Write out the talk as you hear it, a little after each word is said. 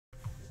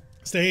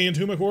Stay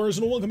in Mech Wars,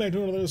 and welcome back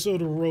to another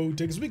episode of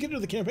RogueTech as we get into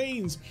the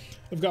campaigns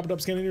of Gobbled Up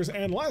Scanners.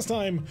 And last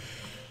time,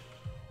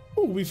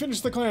 we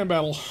finished the clan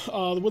battle.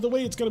 Well, the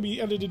way it's going to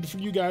be edited for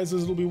you guys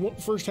is it'll be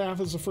first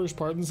half is the first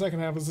part, and the second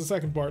half is the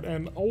second part.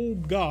 And oh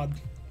god,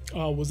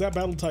 was that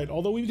battle tight.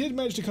 Although we did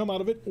manage to come out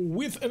of it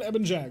with an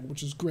Ebon Jag,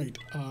 which is great.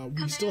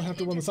 We still have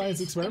to run the science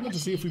experiment to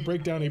see if we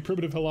break down a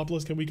primitive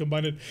Holopolis, can we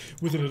combine it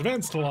with an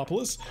advanced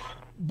Holopolis?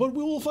 But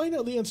we will find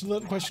out the answer to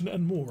that question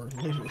and more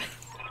later.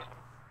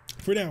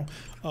 For now,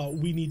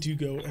 we need to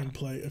go and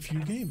play a few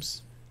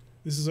games.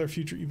 This is our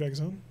future evac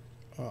zone.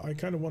 I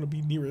kind of want to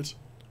be near it.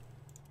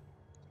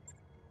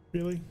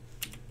 Really?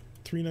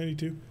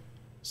 392?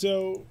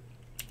 So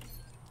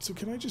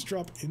can I just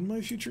drop in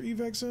my future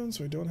evac zone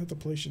so I don't have to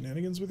play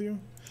shenanigans with you?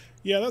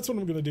 Yeah, that's what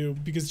I'm going to do,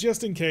 because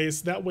just in case,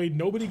 that way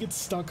nobody gets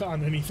stuck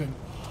on anything.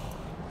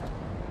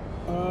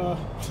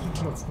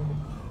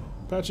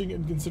 Patching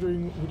and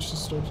considering which to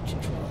start to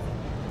try.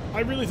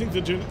 I really think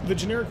the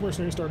generic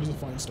mercenary start is a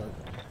fine start.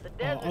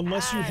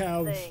 Unless you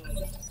have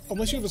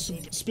a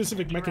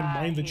specific mech in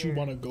mind that you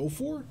want to go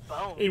for,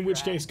 in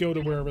which case go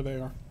to wherever they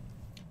are.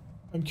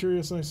 I'm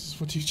curious,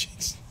 what do you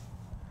change?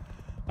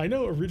 I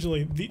know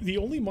originally the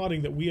only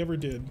modding that we ever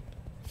did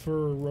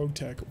for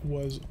RogueTech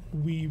was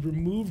we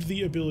removed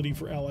the ability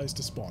for allies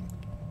to spawn.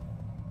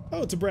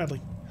 Oh, it's a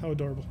Bradley. How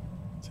adorable.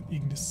 It's an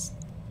Ignis.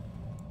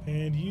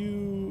 And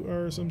you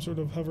are some sort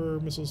of hover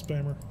missile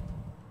spammer.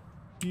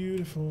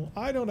 Beautiful.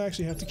 I don't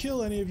actually have to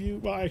kill any of you.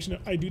 Well, actually,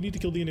 no, I do need to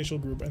kill the initial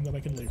group, and then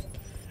I can leave.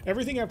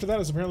 Everything after that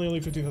is apparently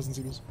only 50,000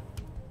 seagulls.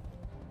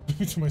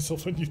 To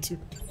myself on YouTube.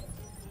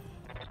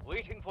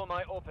 Waiting for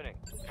my opening.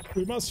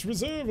 We must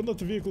reserve and let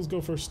the vehicles go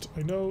first.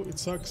 I know it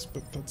sucks,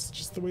 but that's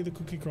just the way the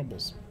cookie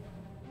crumbles.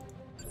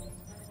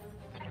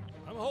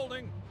 I'm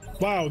holding.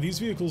 Wow, these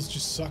vehicles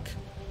just suck.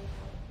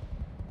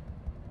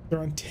 They're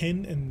on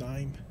 10 and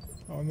 9.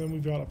 Oh, and then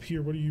we've got up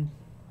here. What are you?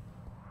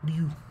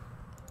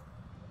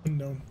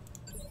 Unknown.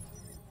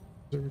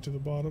 Over to the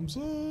bottom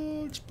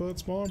sucks, but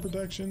spawn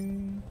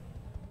protection.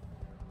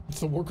 It's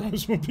the war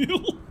crimes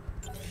mobile.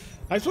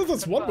 I suppose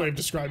that's one way of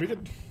describing it.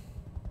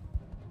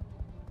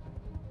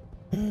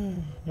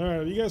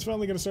 Alright, you guys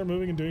finally gonna start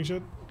moving and doing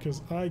shit?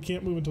 Because I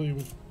can't move until you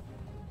move.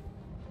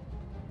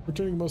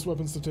 Returning most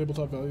weapons to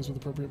tabletop values with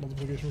appropriate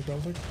multiplication with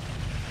BattleTech.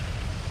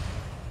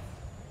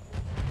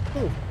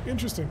 Oh,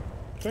 interesting.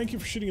 Thank you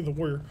for shooting at the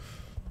warrior.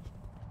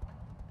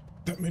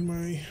 That made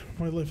my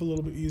life a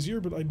little bit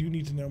easier, but I do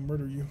need to now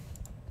murder you.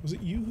 Was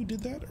it you who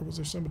did that, or was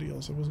there somebody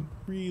else? I wasn't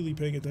really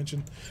paying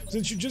attention.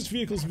 Since you're just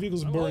vehicles, and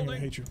vehicles are boring, and I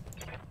hate you.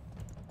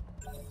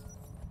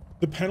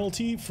 The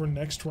penalty for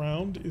next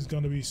round is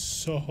going to be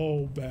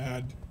so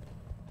bad.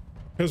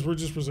 Because we're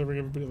just preserving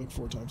everybody like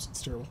 4 times.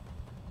 It's terrible.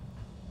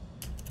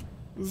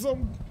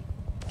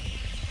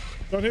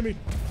 Don't hit me.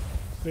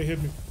 They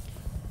hit me.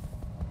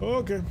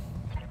 Okay.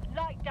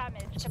 Light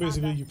damage. So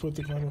basically, you put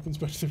the clan weapons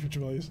back to their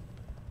future values.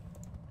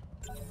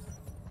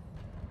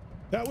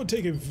 That would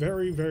take a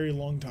very, very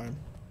long time.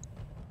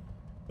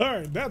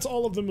 Alright, that's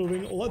all of the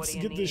moving. Let's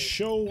get this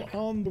show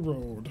on the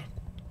road.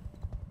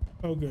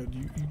 Oh good,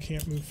 you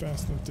can't move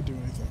fast enough to do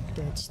anything.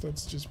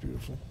 That's just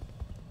beautiful.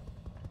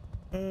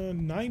 0.9.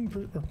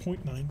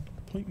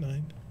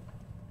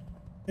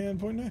 And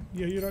 0.9.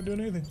 Yeah, you're not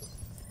doing anything.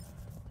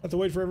 Have to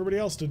wait for everybody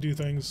else to do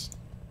things.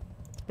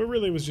 But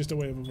really it was just a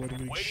way of avoiding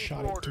being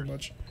shot at too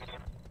much.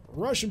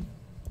 Rush him.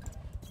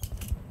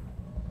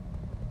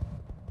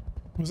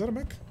 Was that a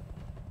mech?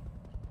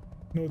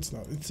 No, it's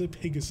not. It's a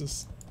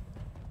Pegasus.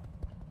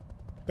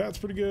 That's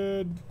pretty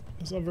good.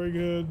 That's not very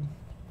good.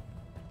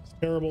 It's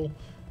terrible.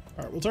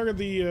 Alright, we'll target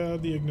the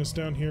Ignis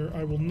down here.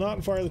 I will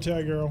not fire the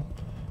tag arrow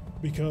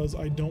because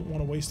I don't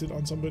want to waste it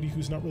on somebody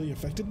who's not really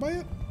affected by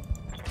it.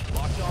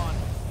 Locked on.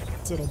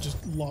 Instead, I'll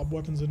just lob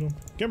weapons into him.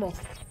 Camera.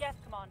 Yes,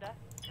 Commander.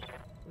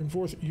 Bring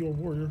forth your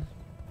warrior.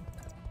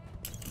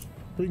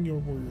 Bring your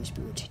warrior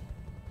spirit.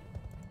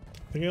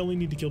 I think I only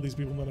need to kill these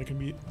people and then I can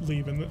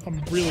leave, and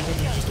I'm really going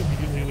to just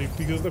immediately leave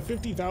because the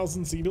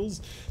 50,000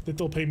 seagulls that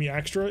they'll pay me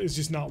extra is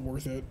just not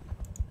worth it.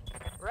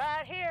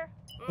 Right here.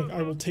 Like,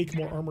 I will take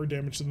more armor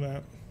damage than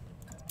that.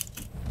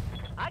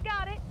 I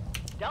got it.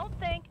 Don't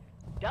think.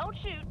 Don't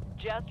shoot.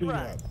 Just What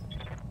run.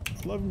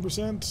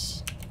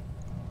 11%.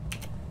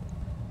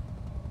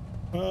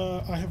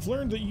 I have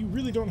learned that you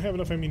really don't have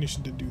enough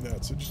ammunition to do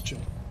that, so just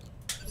chill.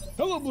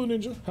 Hello, Blue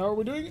Ninja. How are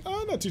we doing?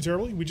 Not too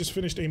terribly. We just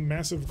finished a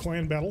massive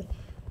clan battle,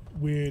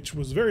 which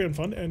was very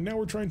unfun, and now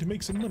we're trying to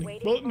make some money.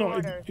 Well,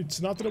 no,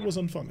 it's not that it was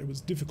unfun. It was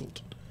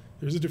difficult.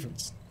 There's a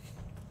difference.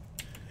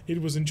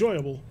 It was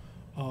enjoyable,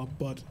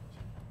 but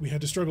we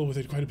had to struggle with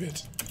it quite a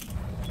bit.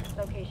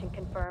 Location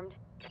confirmed.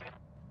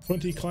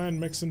 20 clan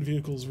mechs and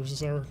vehicles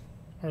versus our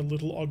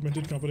little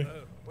augmented company.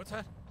 What's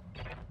that?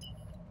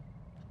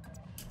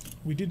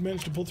 We did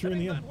manage to pull through in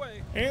the end.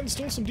 And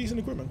stole some decent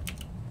equipment.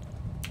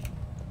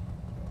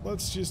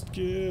 Let's just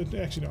get...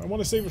 Actually, no. I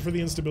want to save it for the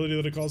instability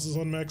that it causes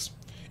on mechs.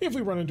 If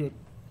we run into it.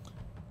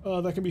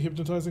 That can be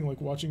hypnotizing, like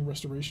watching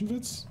restoration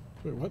vids.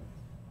 Wait, what?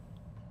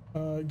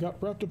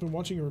 Got wrapped up in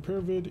watching a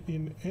repair vid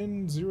in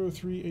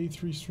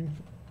N03A3 stream.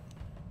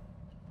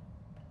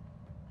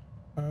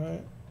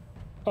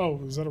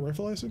 Oh, is that a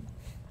rifle, I assume?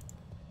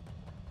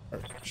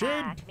 Alright,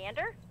 Shade!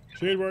 Commander?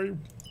 Shade, where are you?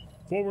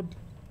 Forward.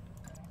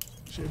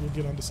 Shade will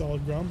get onto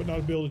solid ground, but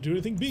not be able to do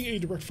anything, being a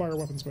direct fire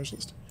weapon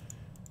specialist.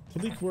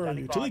 Talik, where are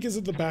you? Talik is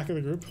at the back of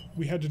the group.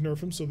 We had to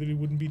nerf him so that he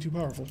wouldn't be too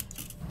powerful.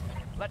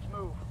 Let's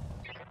move.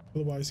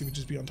 Otherwise, he would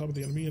just be on top of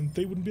the enemy, and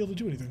they wouldn't be able to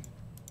do anything.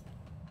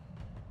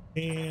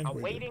 And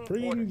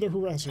bringing the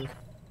harasser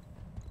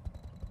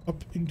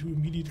up into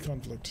immediate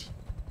conflict.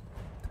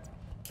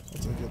 I'll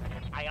take it.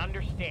 I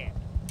understand.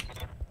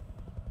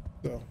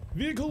 So,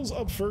 vehicles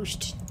up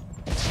first.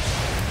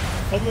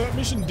 Although that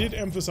mission did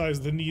emphasize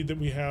the need that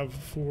we have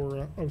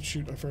for... oh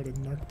shoot, I fired a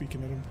narc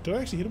beacon at him. Did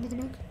I actually hit him with a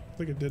narc? I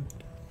think I did.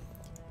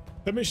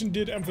 That mission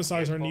did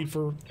emphasize our need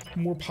for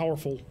more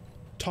powerful,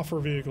 tougher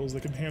vehicles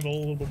that can handle a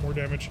little bit more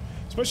damage.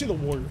 Especially the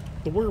Warrior.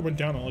 The Warrior went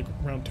down on like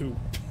round 2.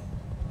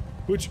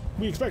 Which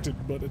we expected,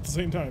 but at the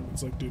same time,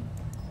 it's like, dude.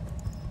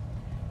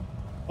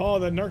 Oh,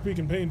 that narc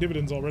beacon paying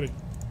dividends already.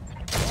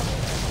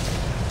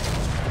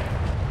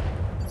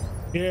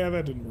 Yeah,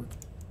 that didn't work.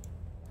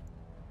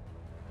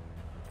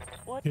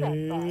 What's that?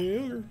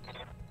 Failure.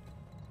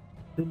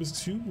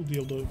 Rubisk 2 will be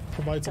able to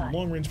provide some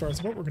long-range fire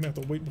support. We're going to have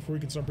to wait before we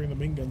can start bringing the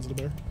main guns to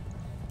bear.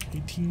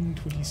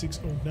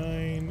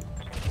 182609.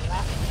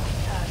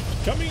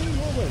 Coming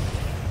your way.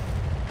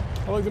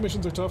 I like the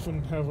missions are tough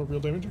and have a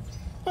real damager.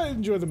 I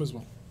enjoy them as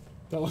well.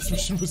 That last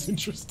mission was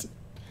interesting.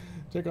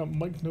 Check out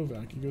Mike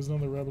Novak. He goes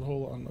down the rabbit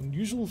hole on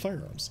unusual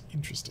firearms.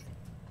 Interesting.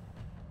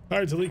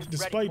 Alright, Talik,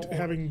 despite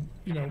having,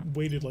 you know,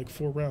 waited like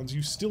 4 rounds,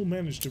 you still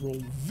managed to roll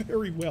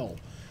very well.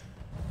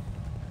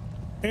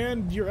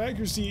 And your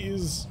accuracy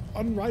is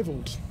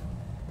unrivaled.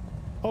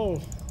 Oh,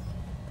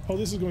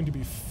 this is going to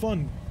be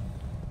fun.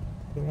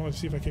 I want to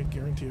see if I can't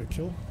guarantee a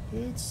kill.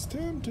 It's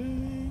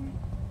tempting.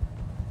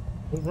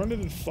 We'll run it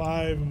at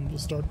 5 and we'll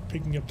start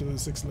picking up to the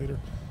 6 later.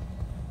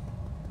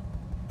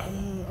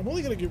 I'm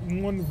only going to get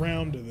 1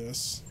 round of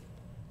this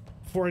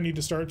before I need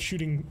to start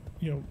shooting,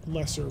 you know,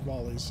 lesser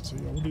volleys. So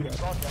yeah, we'll do that.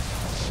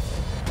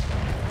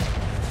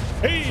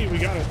 Hey, we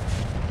got it.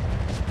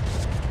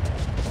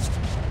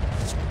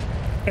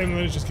 And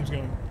then it just keeps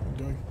going and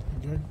going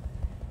and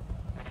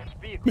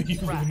going.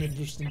 You live in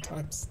interesting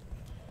times.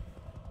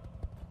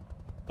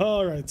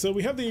 Alright, so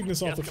we have the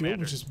Ignis off the field,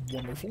 which is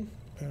wonderful.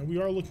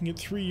 We are looking at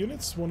 3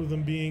 units, one of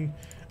them being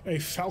a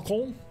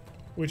Falcon,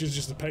 which is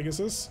just a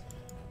Pegasus,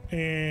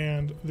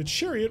 and the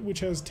Chariot, which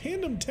has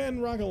tandem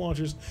 10 rocket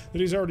launchers that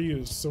he's already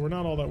used, so we're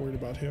not all that worried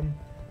about him.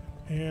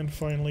 And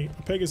finally,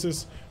 a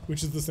Pegasus,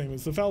 which is the same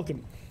as the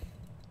Falcon.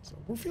 So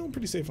we're feeling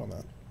pretty safe on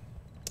that.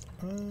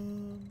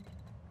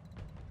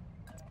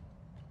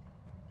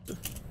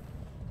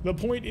 The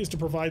point is to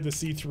provide the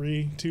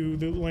C3 to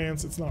the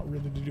Lance. It's not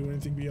really to do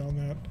anything beyond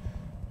that.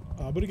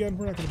 But again,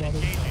 we're not going to bother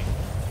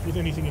with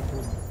anything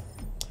important.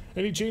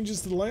 Any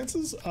changes to the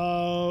Lances?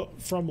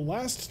 From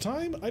last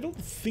time? I don't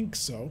think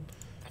so.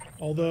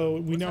 Although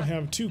we now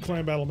have 2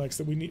 clan battle mechs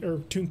that we need, or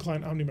 2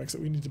 clan omni-mechs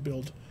that we need to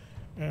build.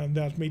 And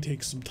that may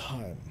take some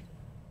time.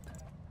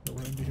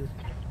 Around here.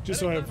 Just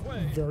so I have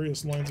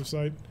various lines of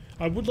sight.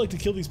 I would like to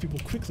kill these people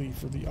quickly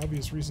for the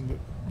obvious reason that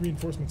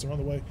reinforcements are on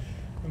the way.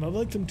 And I'd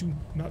like them to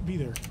not be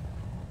there.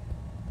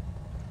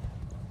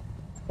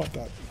 Fuck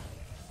that.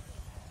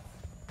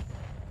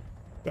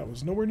 That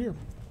was nowhere near.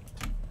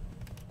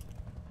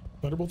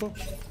 Thunderbolt though?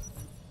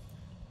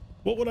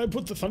 What would I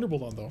put the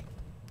Thunderbolt on though?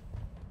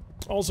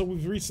 Also,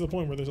 we've reached the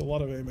point where there's a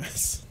lot of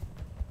AMS.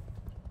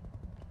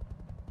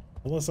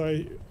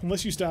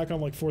 Unless you stack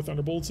on like 4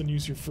 Thunderbolts and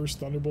use your first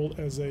Thunderbolt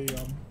as a,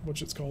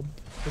 what's it's called?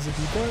 As a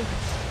decoy,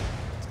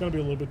 it's gonna be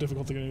a little bit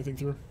difficult to get anything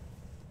through.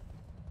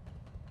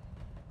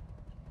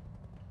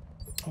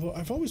 Although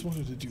I've always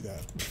wanted to do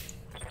that.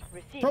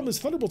 Problem is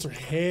Thunderbolts are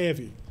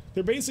heavy.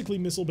 They're basically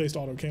missile-based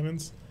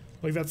autocannons.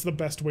 Like that's the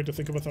best way to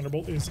think of a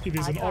Thunderbolt. It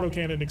is an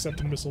autocannon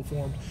except in missile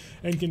form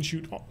and can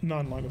shoot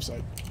non-line of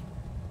sight.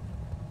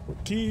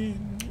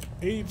 14,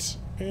 8,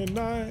 and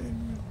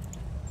 9.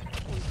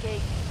 Okay.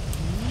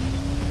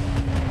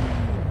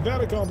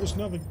 That accomplished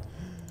nothing.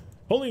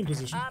 Holy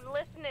Inquisition. I'm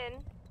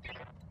listening.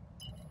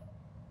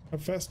 How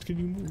fast can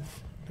you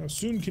move? How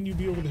soon can you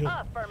be over the hill?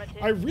 Affirmative.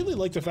 I really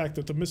like the fact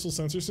that the missile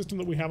sensor system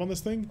that we have on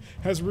this thing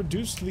has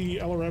reduced the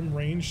LRM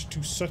range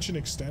to such an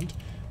extent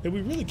that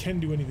we really can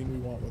do anything we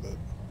want with it.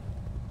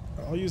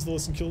 I'll use the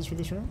listen kills for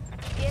this round.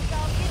 Yes,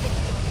 I'll give it to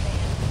him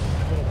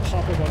then. It'll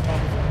pop up on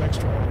top of the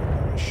next round,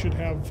 and I should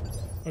have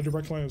a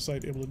direct line of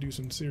sight able to do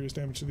some serious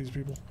damage to these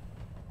people.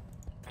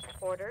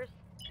 Orders.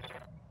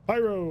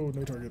 Pyro,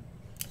 no target.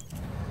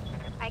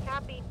 I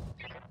copy.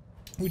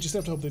 We just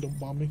have to hope they don't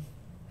bomb me.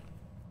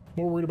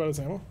 More worried about his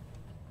ammo.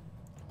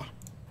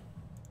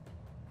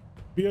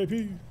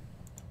 VIP.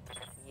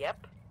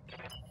 Yep.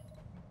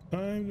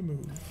 Time to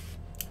move.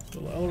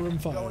 Little LRM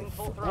 5. Going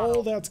full For throttle.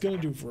 all that's gonna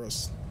do for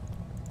us.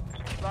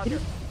 Roger.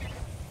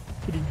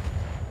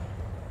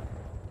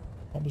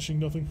 Accomplishing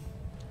nothing.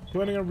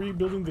 Planning on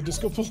rebuilding the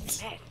disco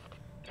pult?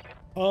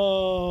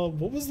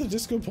 What was the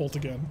disco pult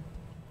again?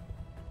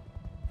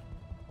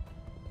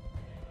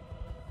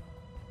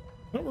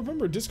 I don't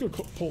remember a disco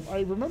pult.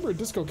 I remember a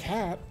disco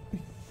cat.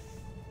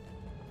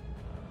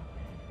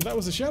 That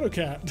was a shadow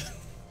cat.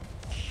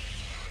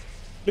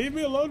 Leave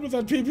me alone with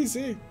that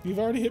PPC. You've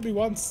already hit me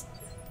once.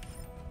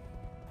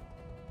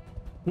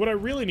 What I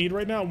really need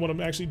right now, and what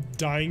I'm actually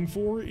dying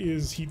for,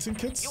 is heatsink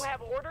kits. You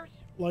have orders?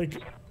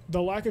 Like,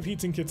 the lack of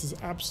heatsink kits is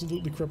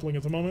absolutely crippling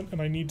at the moment,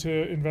 and I need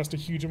to invest a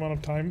huge amount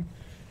of time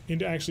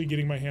into actually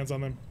getting my hands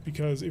on them,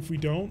 because if we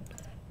don't,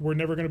 we're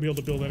never going to be able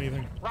to build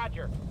anything.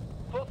 Roger.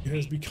 Full It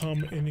has speed.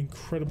 become an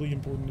incredibly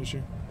important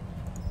issue.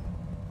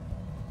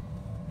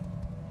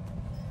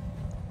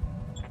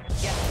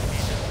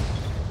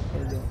 Yes,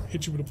 There we go.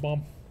 Hit you with a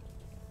bomb.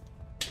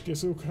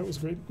 Guess that was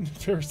great.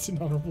 Ferris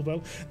in honorable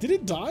battle. Did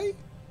it die?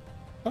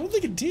 I don't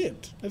think it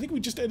did. I think we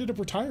just ended up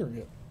retiring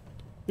it.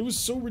 It was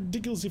so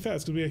ridiculously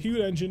fast because we had a huge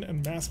engine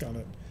and mask on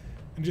it,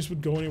 and just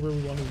would go anywhere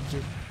we wanted it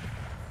to.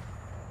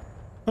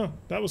 Huh,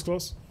 that was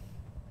close.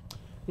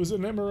 Was it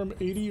an MRM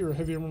 80 or a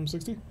heavy MRM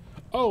 60?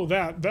 Oh,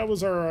 that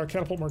was our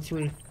catapult Mark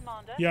III.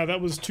 Commander. Yeah,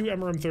 that was 2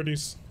 MRM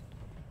 30s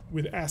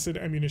with acid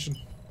ammunition,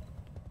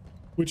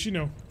 which, you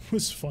know,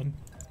 was fun.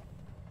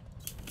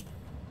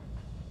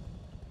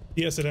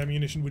 The acid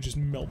ammunition would just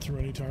melt through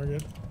any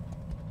target.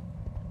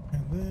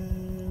 And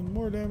then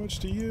more damage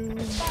to you.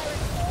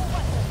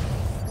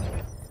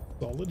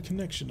 Solid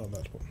connection on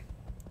that one.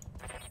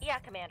 Yeah,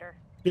 Commander.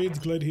 Jade's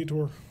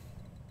Gladiator.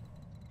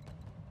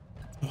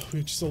 Oh, we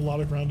have just a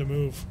lot of ground to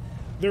move.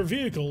 They're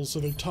vehicles, so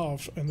they're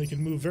tough, and they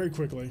can move very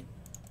quickly.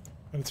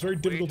 And it's very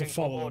difficult to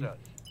follow them.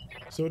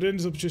 So it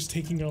ends up just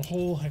taking a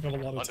whole heck of a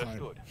lot of time.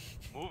 Understood.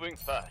 Moving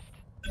fast.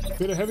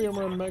 We had a heavy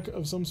MRM mech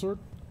of some sort,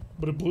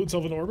 but it blew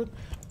itself in orbit.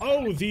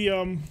 Oh,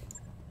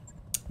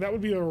 that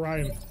would be the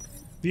Orion.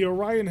 The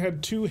Orion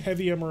had 2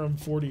 heavy MRM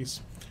 40s,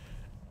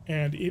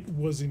 and it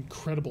was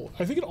incredible.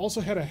 I think it also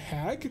had a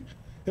Hag. It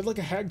had like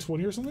a Hag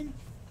 20 or something.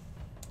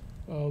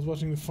 I was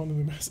watching the fun of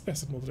the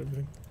acid melt and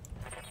everything.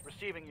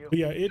 Receiving you. But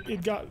yeah,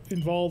 it got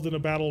involved in a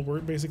battle where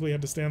it basically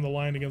had to stand the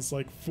line against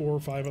like 4 or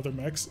 5 other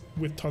mechs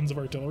with tons of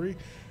artillery,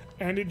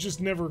 and it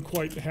just never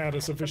quite had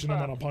a sufficient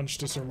amount of punch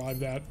to survive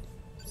that.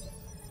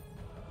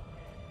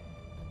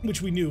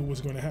 Which we knew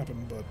was going to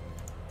happen, but...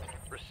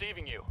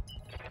 Receiving you.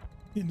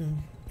 You know,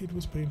 it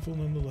was painful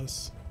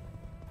nonetheless.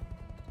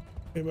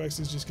 ABAX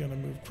is just gonna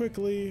move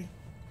quickly.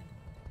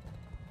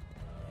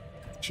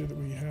 Make sure that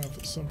we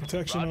have some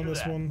protection on Roger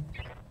this that. one.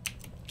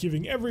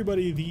 Giving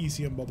everybody the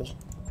ECM bubble.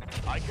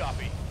 I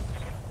copy.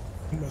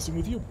 I'm messing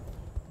with you.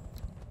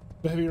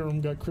 The heavy arm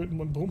got crit in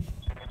one boom.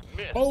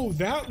 Miss. Oh,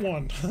 that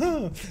one!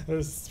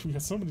 We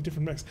got so many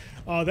different mechs.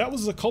 That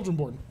was a Cauldron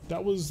Born.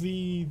 That was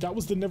the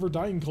never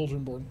dying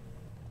Cauldron Born.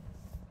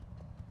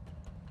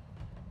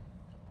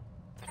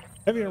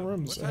 Heavy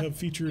arms have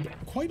featured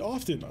quite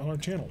often on our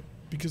channel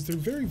because they're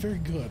very, very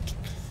good.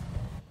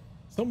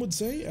 Some would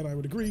say, and I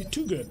would agree,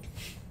 too good.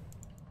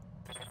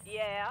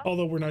 Yeah.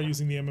 Although we're not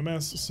using the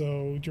MMS,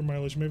 so your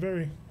mileage may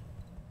vary.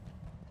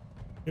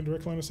 In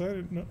direct line of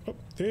sight, no, oh,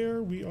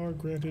 there we are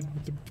granted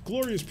with the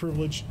glorious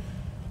privilege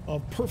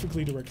of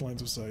perfectly direct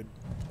lines of sight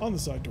on the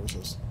side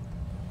torsos.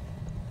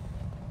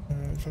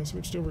 If I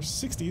switched over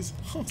 60s,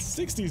 huh,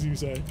 60s you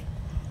say?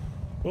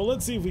 Well,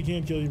 let's see if we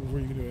can't kill you before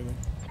you can do anything.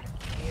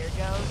 Here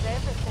goes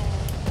everything.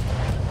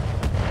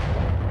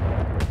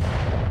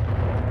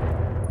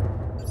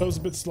 That was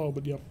a bit slow,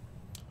 but yeah.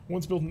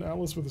 Once built an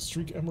Atlas with a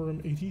Streak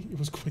MRM 80, it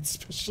was quite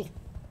special.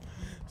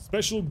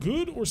 Special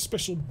good or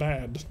special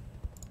bad?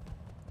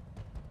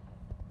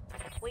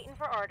 Waiting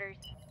for orders.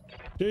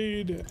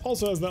 Shade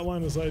also has that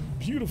line of sight.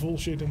 Beautiful.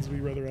 Shade tends to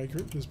be rather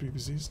accurate, this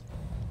PPC's.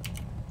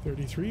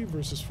 33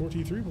 versus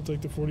 43. We'll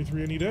take the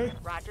 43 any day.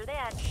 Roger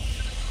that.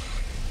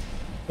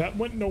 That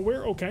went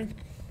nowhere. Okay.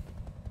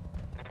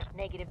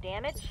 Negative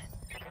damage.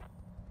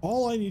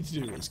 All I need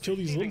to do is kill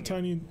these little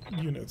tiny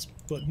units,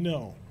 but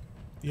no.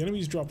 The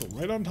enemies drop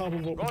right on top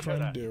of what we're trying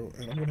to do,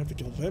 and I'm going to have to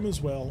kill them as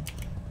well.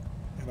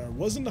 And I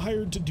wasn't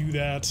hired to do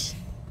that.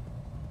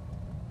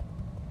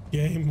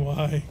 Game,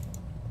 why?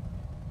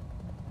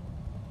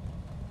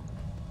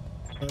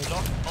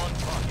 Lock on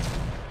target.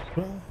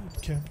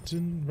 Ride,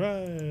 Captain,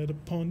 ride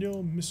upon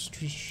your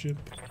mistress ship.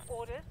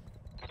 Orders.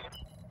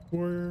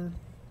 Warrior.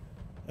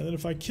 And then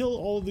if I kill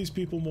all of these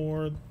people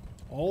more,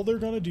 all they're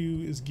gonna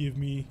do is give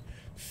me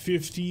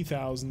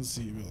 50,000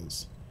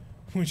 civils,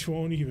 which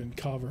won't even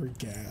cover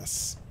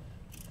gas.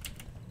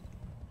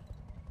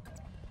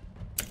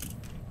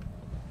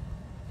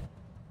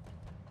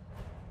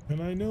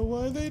 And I know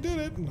why they did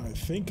it, and I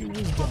think it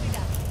was dumb.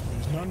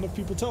 There's not enough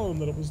people telling them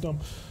that it was dumb.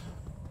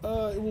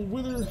 It will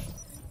wither.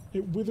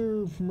 It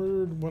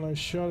murdered when I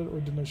shot it, or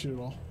didn't I shoot it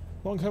all?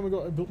 Long time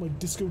ago, I built my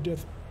Disco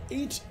Death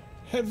 8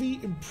 heavy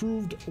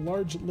improved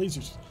large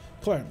lasers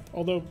clan.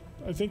 Although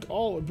I think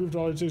all improved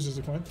large lasers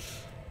are clan.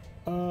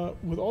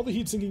 With all the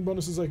heat sinking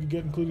bonuses I could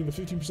get, including the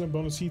 15%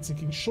 bonus heat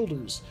sinking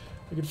shoulders,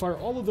 I could fire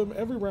all of them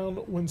every round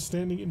when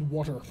standing in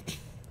water,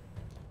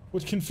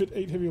 which can fit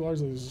 8 heavy large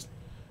lasers.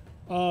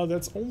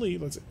 That's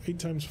 8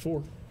 times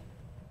 4.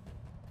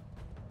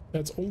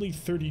 That's only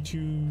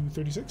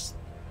 36?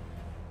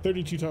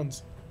 32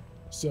 tons.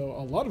 So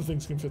a lot of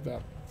things can fit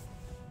that.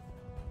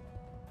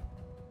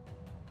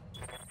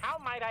 How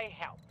might I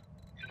help?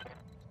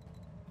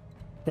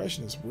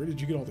 Question is, where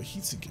did you get all the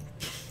heat sinking?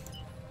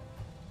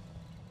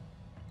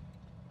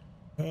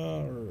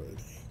 Alrighty.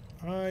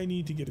 I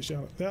need to get a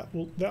shot at that.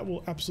 That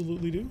will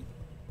absolutely do.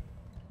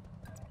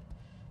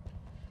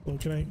 Well,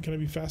 can I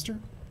be faster?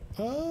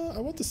 I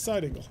want the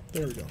side angle.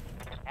 There we go.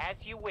 As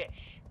you wish.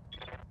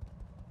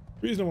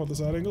 The reason I want the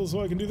side angle is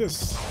so I can do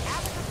this.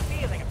 Have a good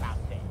feeling about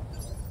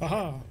this.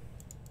 Aha!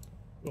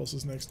 Who else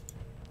is next?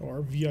 Oh,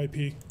 our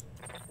VIP.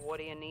 What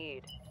do you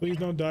need? Please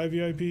don't die,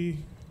 VIP.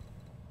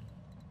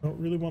 I don't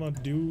really want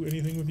to do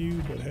anything with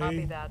you, but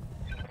Copy hey, that.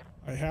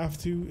 I have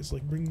to. It's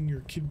like bringing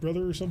your kid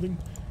brother or something.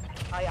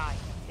 Aye aye.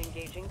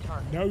 Engaging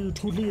target. Now you're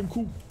totally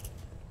uncool.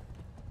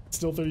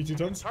 Still 32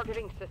 tons.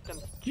 Targeting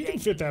systems. You can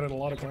fit that in a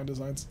lot of clan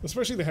designs,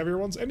 especially the heavier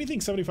ones.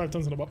 Anything 75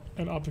 tons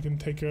and up can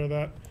take care of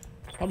that.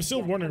 I'm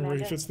still wondering where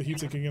he fits the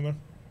heatsinking in there.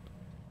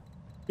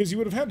 Because you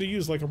would have had to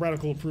use like a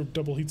radical approved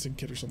double heatsink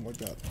kit or something like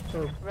that.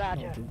 Or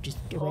Roger. not approved, just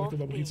a radical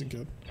double heatsink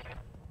kit.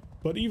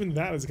 But even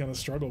that is going to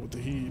struggle with the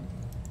heat.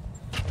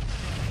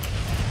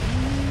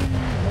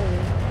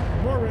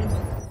 More rain.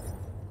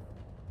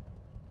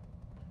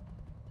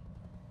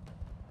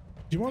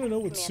 Do you want to know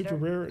what's super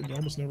rare and you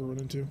almost never run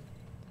into?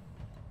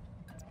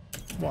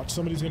 Watch,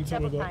 somebody's going to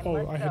tell me that,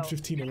 oh, I had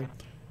 15 of them.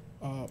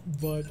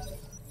 But,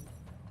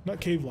 not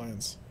cave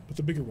lions, but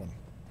the bigger one,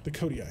 the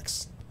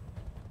Kodiaks.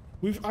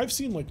 I've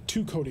seen like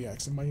 2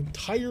 Kodiaks in my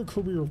entire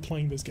career of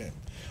playing this game.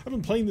 I've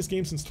been playing this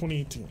game since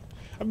 2018.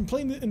 I've been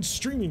playing and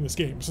streaming this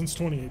game since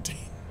 2018.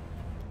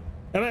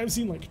 And I've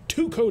seen like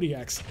 2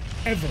 Kodiaks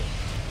ever.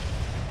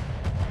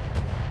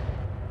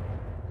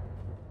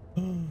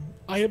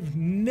 I have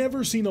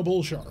never seen a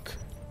bull shark.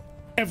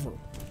 Ever.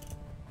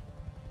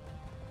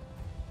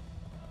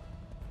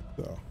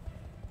 So.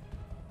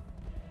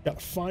 Gotta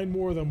find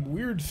more of them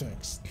weird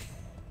things.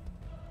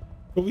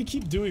 But we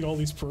keep doing all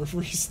these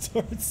periphery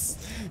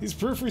starts. These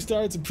periphery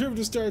starts and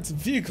primitive starts and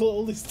vehicle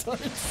only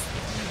starts.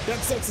 That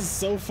sets us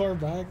so far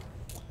back.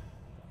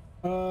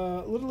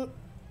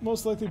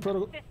 Most likely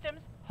proto.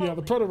 Yeah,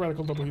 the proto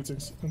radical double heat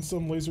sinks and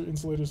some laser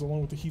insulators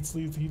along with the heat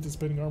sleeves, the heat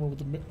dissipating armor with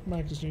the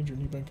max exchanger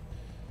and heat bank.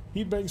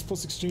 Heat banks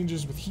plus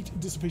exchanges with heat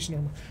dissipation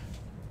armor.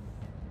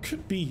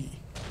 Could be.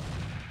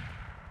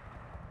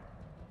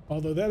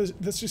 Although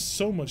that's just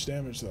so much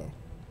damage though.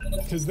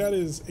 Because that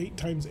is 8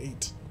 times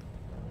 8.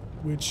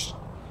 Which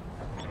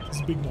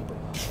is a big number.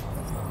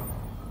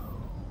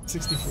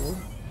 64.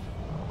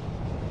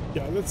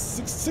 Yeah, that's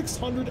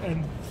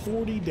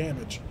 640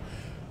 damage.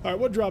 Alright,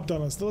 what dropped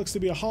on us? There looks to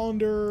be a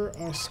Hollander,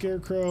 a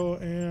Scarecrow,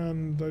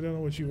 and I don't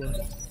know what you are.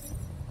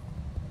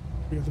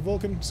 We got the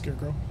Vulcan,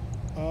 Scarecrow,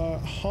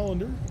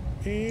 Hollander,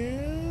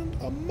 and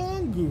a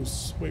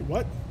Mongoose. Wait,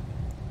 what?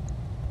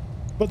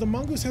 But the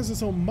Mongoose has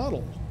its own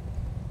model.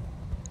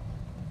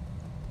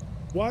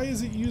 Why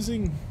is it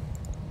using...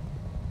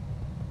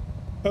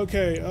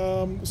 Okay,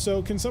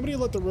 so can somebody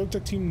let the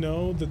RogueTech team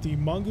know that the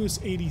Mongoose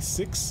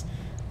 86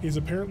 is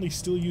apparently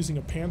still using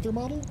a Panther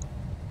model?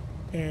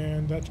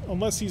 And that,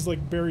 unless he's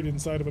like buried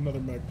inside of another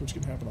mech, which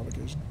can happen on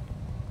occasion.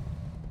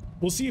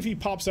 We'll see if he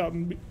pops out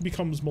and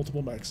becomes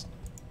multiple mechs.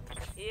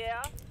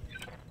 Yeah.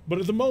 But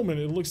at the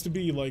moment, it looks to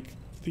be like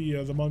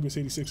the Mongoose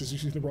 86 is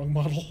using the wrong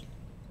model.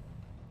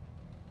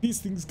 These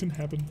things can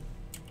happen.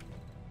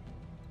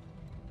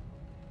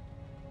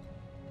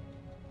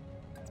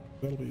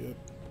 That'll be it.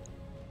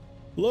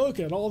 Look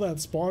at all that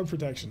spawn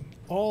protection.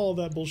 All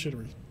that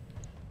bullshittery.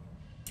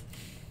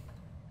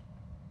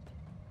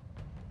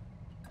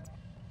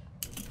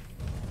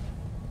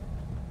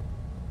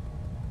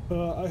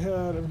 I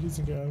had every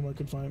heatsink item I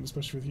could find,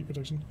 especially with heat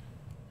protection.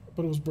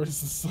 But it was bright as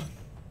the sun.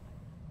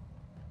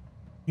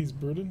 He's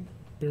buried,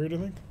 I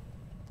think.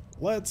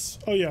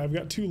 Oh yeah, I've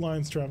got 2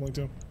 lines traveling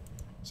to him.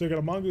 So I got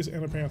a Mongoose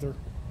and a Panther.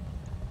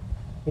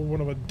 Or one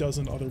of a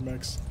dozen other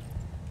mechs.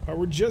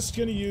 We're just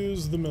gonna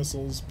use the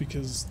missiles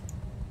because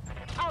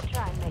I'll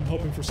try and I'm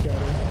hoping for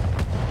scattering.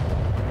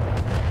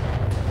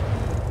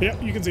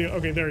 Yep, you can see it.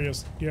 Okay, there he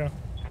is. Yeah.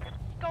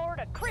 Scored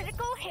a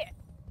critical hit.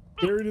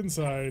 Buried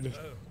inside.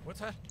 Oh,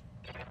 what's that?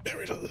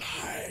 Buried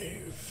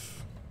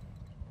alive.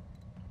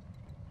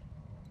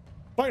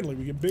 Finally,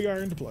 we get Big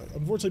Iron to play.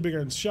 Unfortunately, Big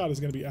Iron's shot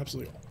is going to be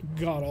absolutely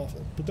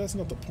god-awful, but that's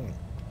not the point.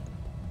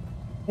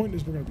 The point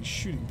is we're going to be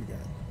shooting Big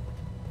Iron.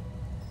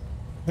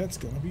 That's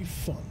going to be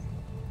fun.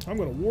 I'm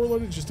going to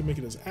warload it just to make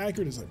it as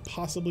accurate as I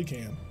possibly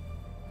can.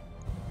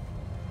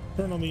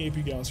 Turn on the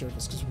AP gas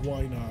surface, because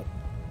why not?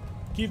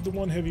 Keep the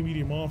one heavy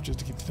medium off just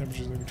to keep the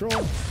temperatures under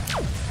control.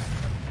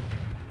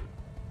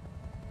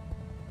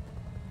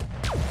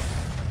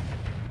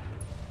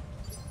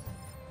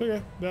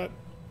 Okay, that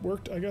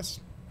worked, I guess.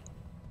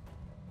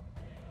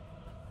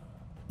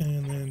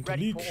 And then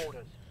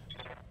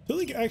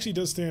Talik actually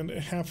does stand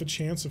half a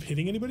chance of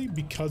hitting anybody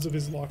because of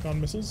his lock-on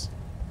missiles.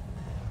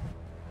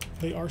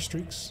 They are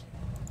streaks.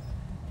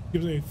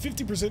 Gives me a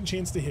 50%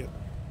 chance to hit.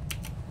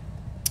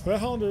 That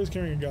Hollander is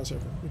carrying a gas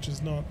server, which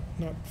is not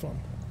fun.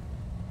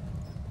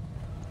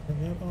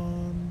 Turn that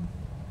on.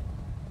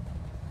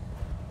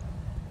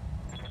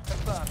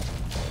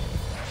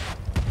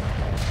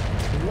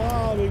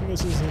 Lobbing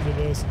missiles into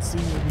this and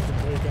seeing what we can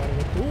break out of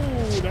it.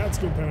 Ooh, that's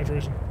good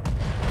penetration.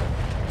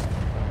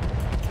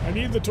 I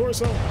need the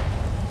torso.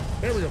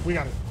 There we go. We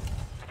got it.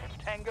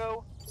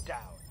 Tango down.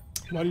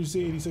 Why did you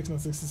say 86,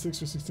 not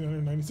 66 or 69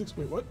 or 96?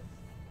 Wait, what?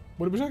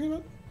 What are we talking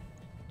about?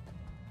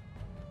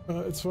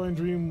 It's fine.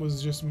 Dream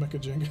was just Mecha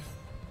Jenga.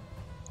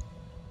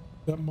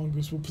 That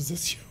mongoose will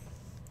possess you.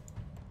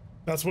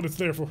 That's what it's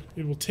there for.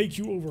 It will take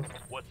you over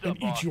and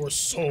eat your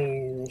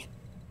soul.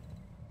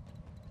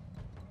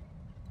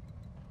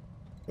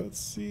 Let's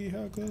see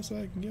how close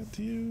I can get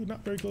to you.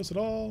 Not very close at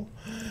all.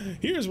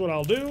 Here's what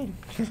I'll do.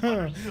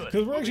 Because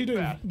we're actually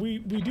doing... We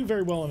do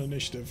very well on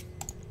initiative.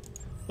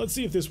 Let's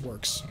see if this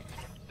works.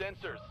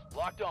 Sensors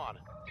locked on.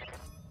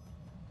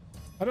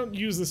 I don't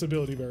use this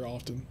ability very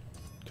often.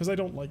 Because I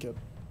don't like it.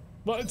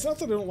 Well, it's not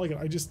that I don't like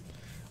it.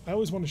 I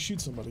always want to shoot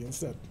somebody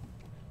instead.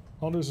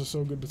 Hunters are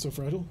so good but so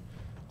fragile.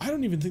 I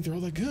don't even think they're all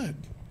that good.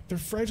 They're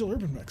fragile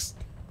urban mechs.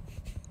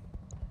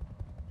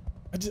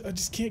 I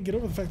just can't get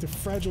over the fact they're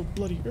fragile,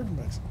 bloody urban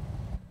mechs.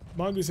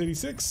 Mongoose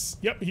 86.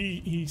 Yep,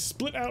 he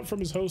split out from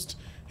his host.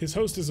 His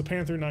host is a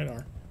Panther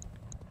 9R.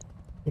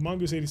 The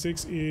Mongoose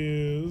 86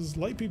 is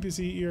light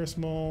PPC, ER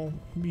small,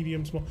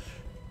 medium small.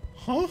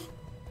 Huh?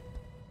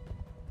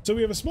 So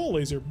we have a small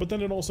laser, but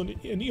then it also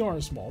an ER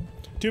is small,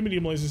 2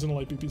 medium lasers and a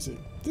light PPC.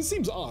 This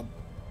seems odd.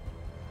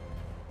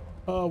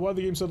 Why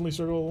the game suddenly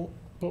struggle,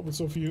 but with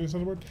so few units on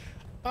the board?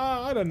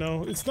 I don't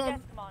know. It's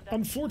not.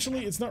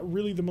 Unfortunately, it's not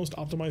really the most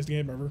optimized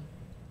game ever,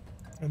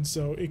 and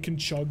so it can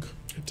chug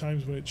at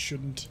times when it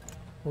shouldn't,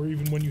 or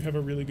even when you have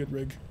a really good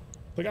rig.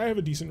 Like I have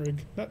a decent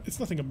rig. It's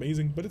nothing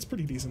amazing, but it's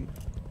pretty decent,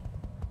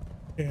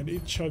 and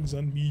it chugs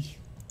on me.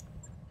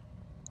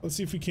 Let's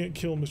see if we can't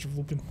kill Mr.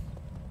 Vulcan.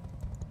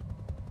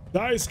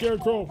 Die,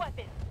 Scarecrow!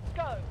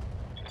 Go.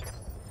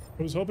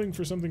 I was hoping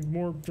for something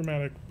more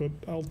dramatic, but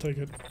I'll take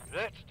it.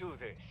 Let's do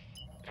this.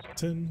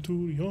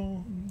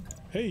 Centurion.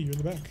 Hey, you're in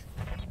the back.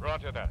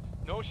 Roger that.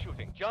 No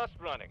shooting, just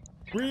running.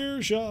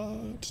 Rear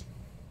shot.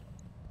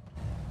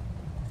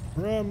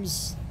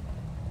 Rams.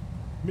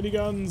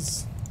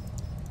 Miniguns.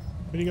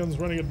 Miniguns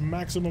running at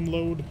maximum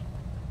load.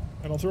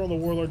 And I'll throw on the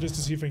Warlord just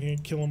to see if I can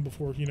kill him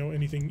before, you know,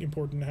 anything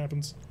important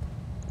happens.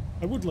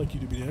 I would like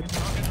you to be dead.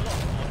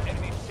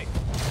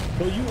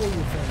 Well, you or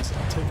your friends,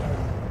 I'll take either.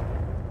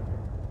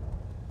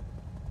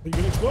 Are you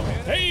gonna explode?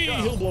 Hey,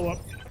 he'll blow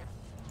up.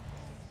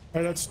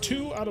 Alright, that's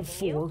 2 out of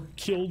 4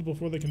 killed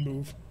before they can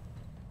move.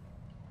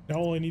 Now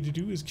all I need to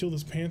do is kill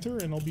this Panther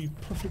and I'll be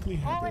perfectly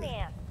happy.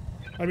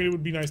 I mean, it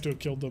would be nice to have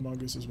killed the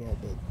Mongoose as well,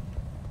 but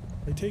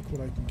I take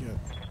what I can get.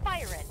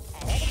 Fire it.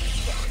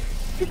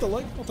 Get the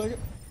light, I'll take it.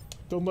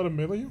 Don't let him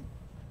melee you.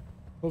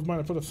 Love mine,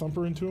 I put a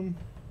thumper into him.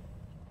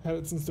 Had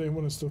it since day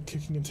one, is still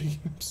kicking and taking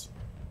hips.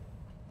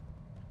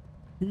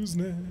 Who's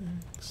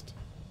next?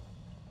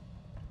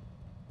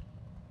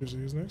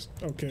 Who's next?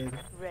 Okay.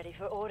 Ready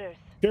for orders.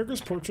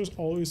 Character's portrait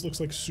always looks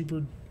like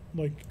super,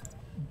 like,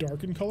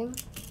 dark in color.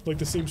 Like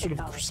the same sort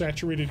of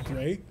saturated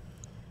gray.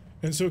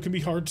 And so it can be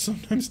hard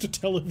sometimes to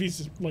tell if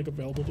he's, like,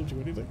 available to do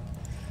anything.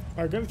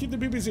 Alright, gonna keep the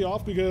PPC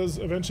off because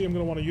eventually I'm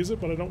gonna want to use it,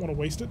 but I don't want to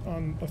waste it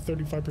on a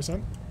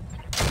 35%.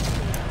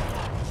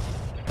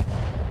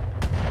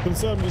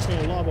 Instead, I'm just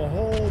gonna lob a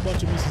whole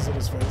bunch of missiles at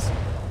his face.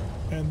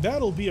 And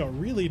that'll be a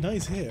really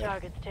nice hit.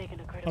 Target's taking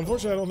a critical.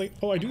 Unfortunately, I don't think...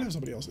 Oh, I do have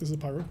somebody else. Is it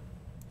Pyro?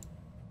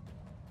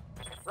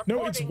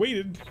 No, it's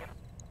weighted.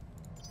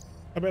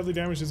 How badly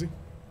damaged is he?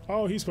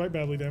 Oh, he's quite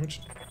badly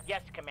damaged.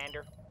 Yes,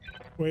 Commander.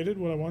 Weighted,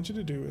 what I want you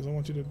to do is I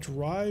want you to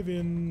drive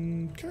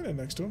in kind of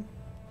next to him.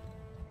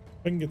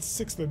 If I can get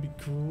 6, that'd be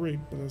great,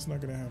 but that's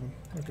not going to happen.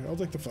 Okay, I'll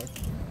take the 5.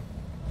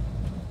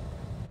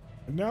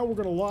 And now we're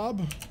going to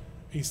lob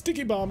a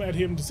sticky bomb at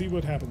him to see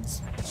what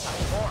happens.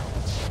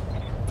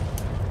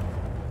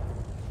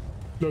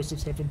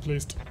 Explosives have been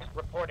placed.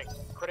 Reporting.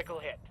 Critical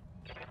hit.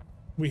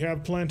 We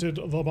have planted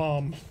the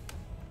bomb.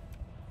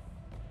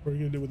 What are you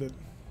gonna do with it?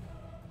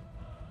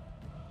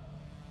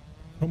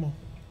 Come on.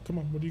 Come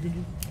on, what are you gonna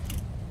do?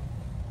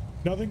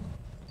 Nothing?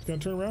 It's gonna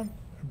turn around?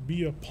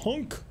 Be a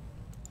punk?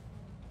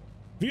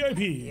 VIP!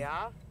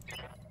 Yeah?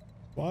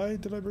 Why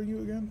did I bring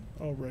you again?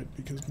 Oh, right,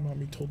 because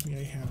mommy told me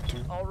I had to.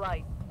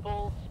 Alright,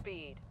 full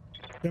speed.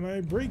 Can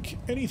I break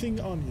anything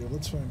on you?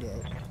 Let's find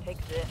out.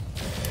 Take this.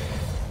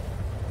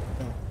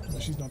 No,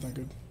 she's not that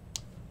good.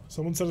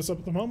 Someone set us up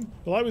at the home?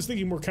 Well, I was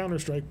thinking more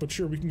Counter-Strike, but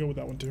sure, we can go with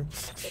that one too.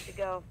 Good to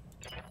go.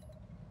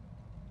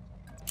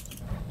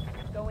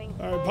 Going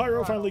Alright,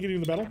 Pyro finally getting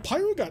in the battle.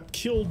 Pyro got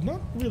killed,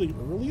 not really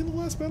early in the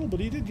last battle,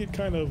 but he did get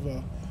kind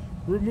of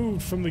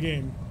removed from the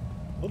game.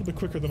 A little bit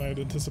quicker than I had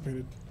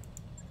anticipated.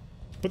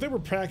 But they were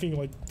packing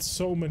like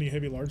so many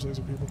heavy large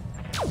laser people.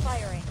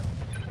 Firing.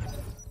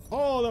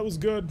 Oh, that was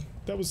good.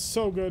 That was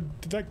so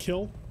good. Did that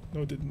kill?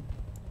 No, it didn't.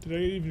 Did I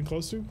get even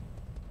close to?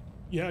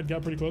 Yeah, it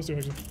got pretty close to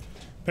actually.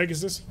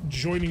 Pegasus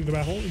joining the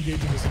battle,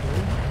 engaging the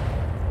civilian,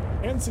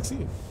 and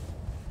succeeded.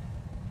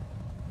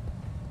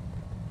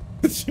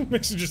 The two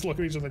mechs are just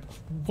looking at each other like,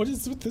 what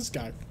is with this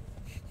guy?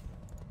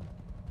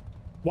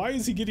 Why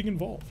is he getting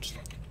involved?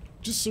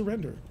 Just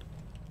surrender.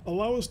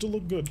 Allow us to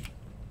look good.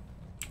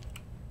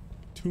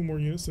 2 more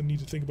units that need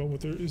to think about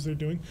what they're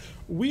doing.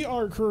 We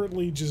are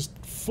currently just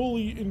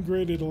fully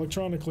integrated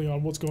electronically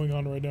on what's going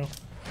on right now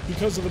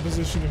because of the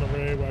positioning of our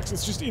AWACS.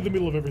 It's just in the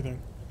middle of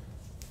everything.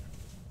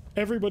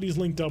 Everybody's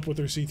linked up with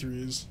their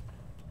C3s.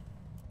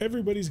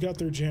 Everybody's got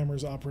their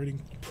jammers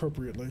operating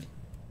appropriately.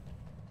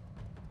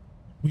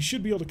 We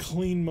should be able to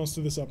clean most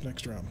of this up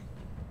next round.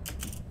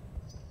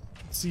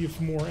 See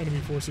if more enemy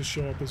forces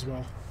show up as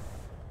well.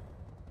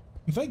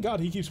 And thank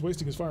God he keeps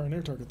wasting his fire on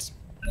air targets.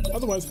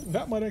 Otherwise,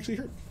 that might actually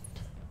hurt.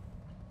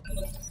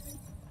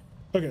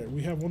 Okay,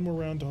 we have one more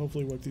round to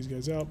hopefully wipe these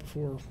guys out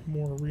before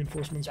more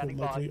reinforcements will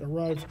likely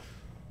arrive.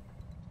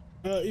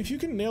 If you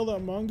can nail that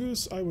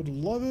mongoose, I would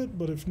love it,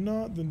 but if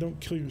not, then don't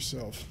kill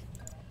yourself.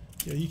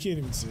 Yeah, you can't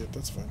even see it.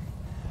 That's fine.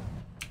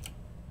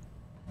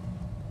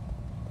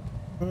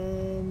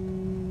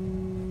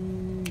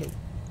 No.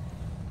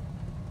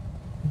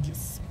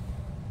 Yes.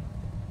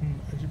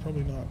 Actually,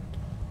 probably not.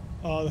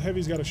 The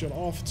heavy's got to shut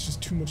off. It's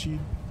just too much heat.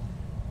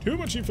 Too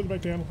much heat for the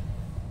mech to handle.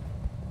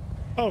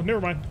 Oh,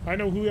 never mind. I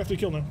know who we have to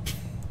kill now.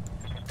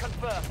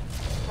 Confirmed.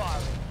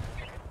 Firing.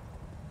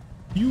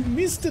 You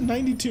missed a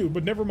 92,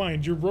 but never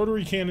mind. Your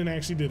rotary cannon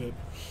actually did it.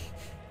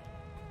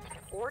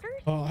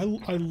 Orders?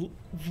 I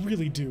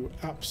really do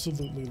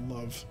absolutely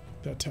love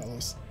that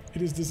Talos.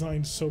 It is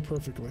designed so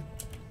perfectly.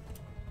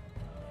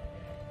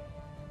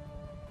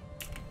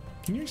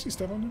 Can you actually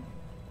step on him?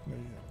 No,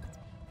 you can't.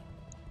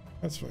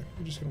 That's fine.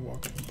 We're just gonna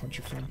walk up and punch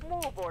your friend.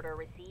 Move order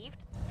received.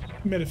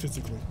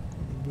 Metaphysically,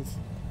 I mean,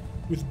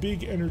 with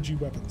big energy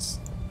weapons.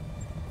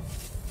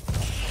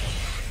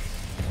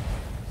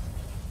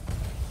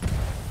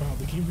 Wow,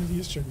 the game really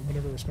is checking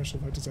whenever a special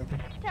effect is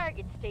happening.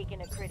 Target's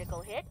taking a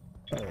critical hit.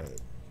 Alright.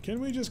 Can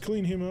we just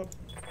clean him up?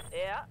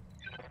 Yeah.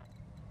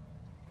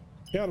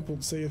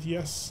 Catapult saith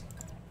yes.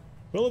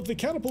 Well, if the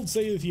catapult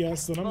saith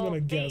yes, then I'm gonna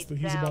guess that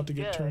he's about to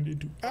get turned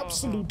into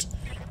absolute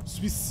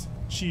Swiss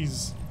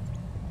cheese.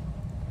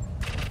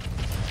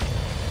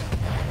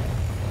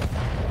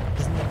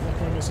 Doesn't that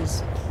block my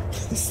missiles?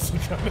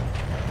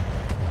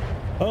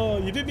 Oh,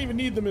 you didn't even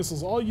need the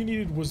missiles. All you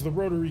needed was the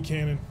rotary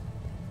cannon.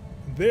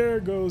 And there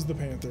goes the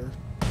Panther.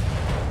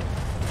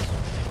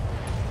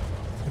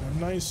 And a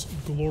nice,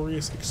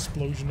 glorious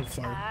explosion of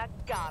fire. I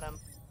got him.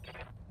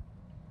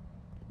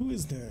 Who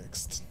is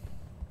next?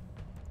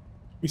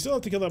 We still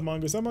have to kill that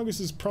mongoose. That mongoose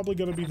is probably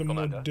going to be the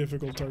more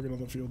difficult target on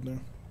the field now.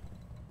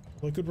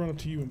 Well, I could run up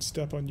to you and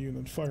step on you and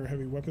then fire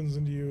heavy weapons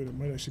into you, and it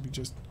might actually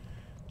be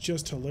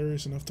just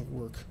hilarious enough to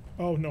work.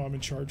 Oh no, I'm in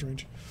charge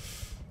range.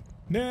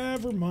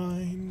 Never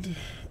mind.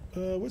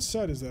 Which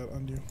side is that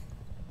on you?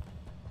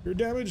 Your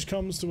damage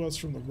comes to us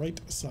from the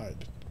right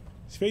side.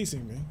 He's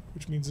facing me,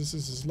 which means this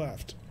is his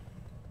left.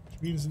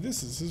 Which means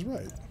this is his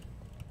right.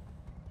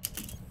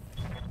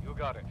 You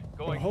got it.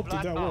 I hope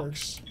that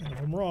works, and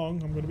if I'm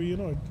wrong, I'm going to be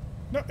annoyed.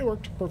 No, it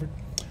worked. Perfect.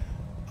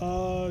 Do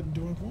I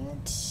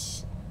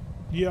want...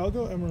 Yeah, I'll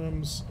go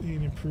MRMs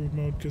in improved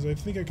mode, because I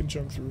think I can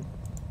chunk through.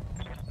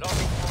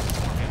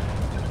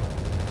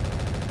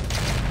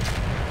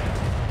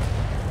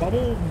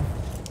 Bubble!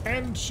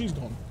 And she's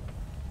gone.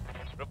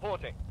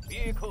 Reporting.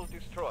 Vehicle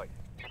destroyed.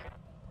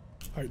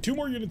 Alright, 2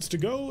 more units to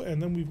go,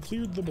 and then we've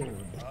cleared the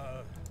board.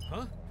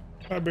 Huh?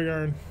 Hi, Big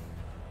Iron.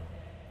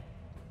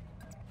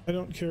 I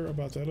don't care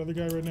about that other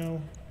guy right now.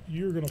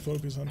 You're going to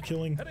focus on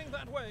killing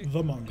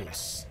the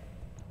mongoose.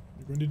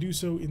 You're going to do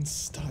so in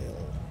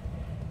style.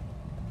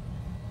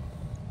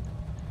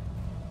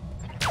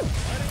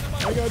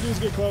 All you gotta do is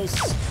get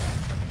close.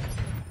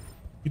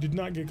 You did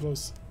not get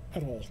close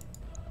at all.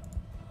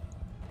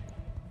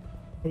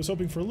 I was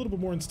hoping for a little bit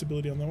more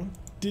instability on that one.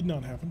 Did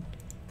not happen.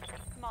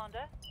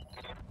 Commander.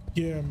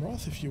 Yeah,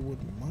 Roth, if you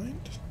wouldn't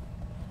mind.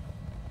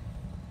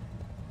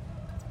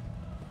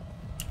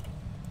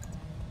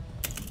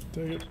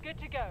 Take it. Good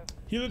to go.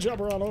 Heal the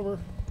chopper on over.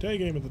 Take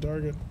aim at the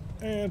target.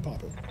 And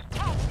pop it.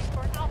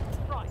 For an alpha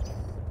strike.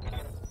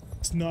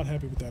 It's not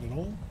happy with that at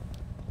all.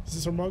 Is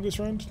this our mongoose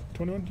friend?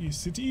 21?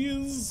 Yes, it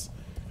is.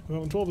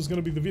 Well, and 12 is going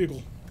to be the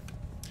vehicle.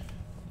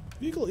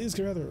 Vehicle is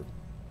rather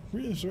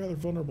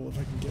vulnerable if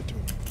I can get to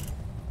him.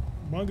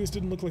 Mongoose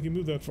didn't look like he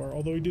moved that far,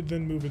 although he did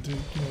then move into, you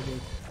know,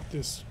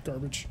 this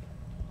garbage.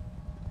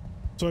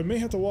 So I may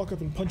have to walk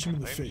up and punch him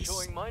in the face.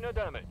 Showing minor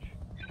damage.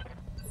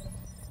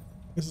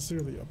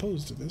 Necessarily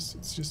opposed to this.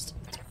 It's just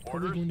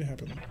probably going to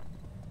happen.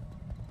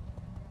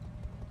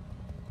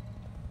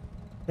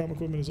 Comm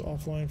equipment is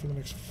offline for the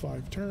next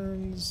 5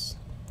 turns.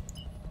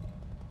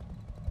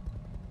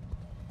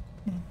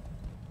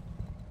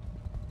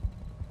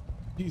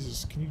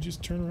 Jesus, can you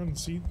just turn around and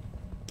see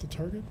the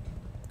target?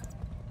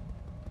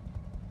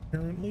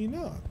 Apparently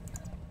not.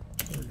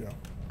 There we go.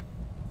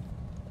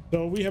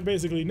 So we have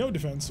basically no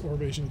defense or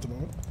evasion at the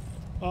moment.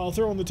 I'll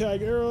throw in the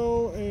tag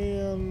arrow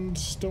and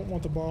don't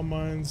want the bomb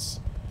mines.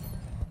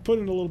 Put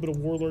in a little bit of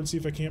warlord, see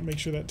if I can't make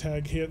sure that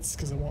tag hits,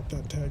 because I want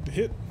that tag to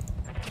hit.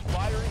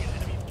 Firing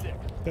at enemy 6.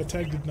 That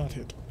tag did not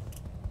hit.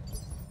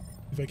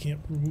 If I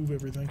can't remove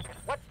everything.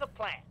 What's the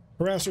plan?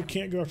 Harasser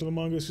can't go after the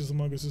mongoose because the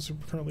mongoose is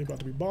currently about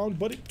to be bombed,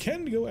 but it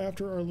can go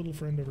after our little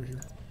friend over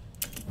here.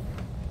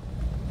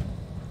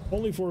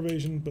 Only 4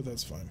 evasion, but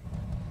that's fine.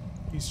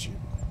 He's cheap.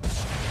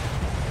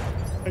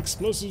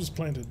 Explosives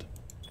planted.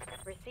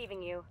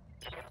 Receiving you.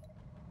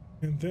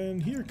 And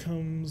then here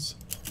comes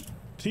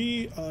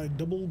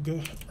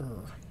T-I-double-G-R.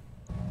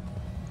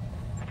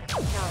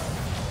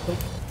 Oh.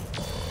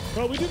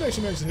 Well, we did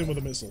actually manage to hit him with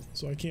a missile,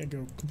 so I can't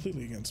go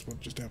completely against what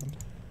just happened.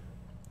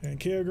 And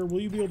Kaeger,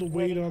 will you be able to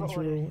wade on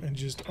through and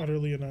just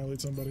utterly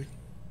annihilate somebody?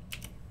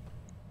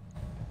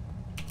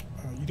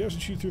 You'd have to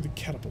shoot through the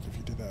catapult if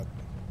you did that.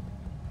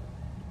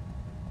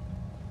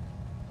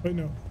 Wait,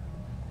 no.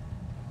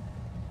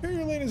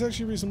 Your lane is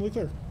actually reasonably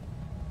clear.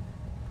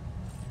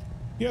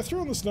 Yeah,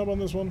 throw on the snub on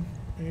this one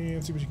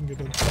and see what you can get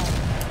done.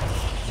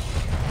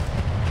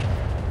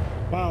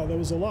 Wow, that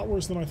was a lot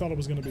worse than I thought it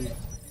was going to be.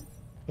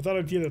 I thought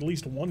I'd get at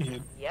least one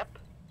hit. Yep.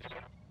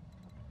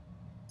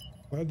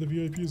 Glad the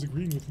VIP is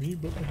agreeing with me,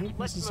 but I don't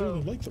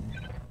necessarily like them.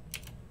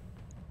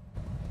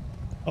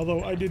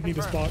 Although I did need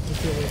a spot to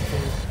fill in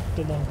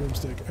for the long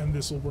broomstick, and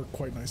this will work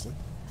quite nicely.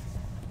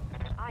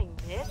 I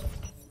missed.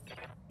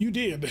 You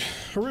did.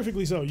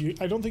 Horrifically so.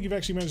 I don't think you've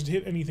actually managed to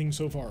hit anything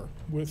so far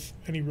with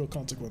any real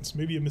consequence.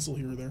 Maybe a missile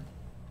here or there.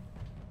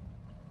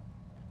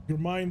 Your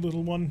mind,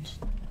 little one.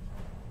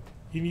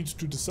 He needs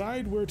to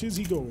decide where it is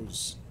he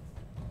goes.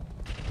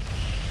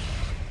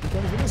 Here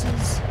comes the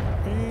missiles,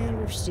 and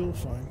we're still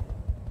fine.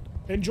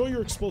 Enjoy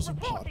your explosive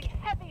pot. Reporting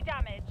heavy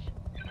damage.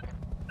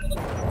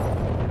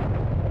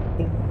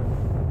 Boom.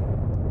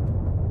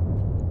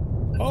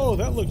 Oh,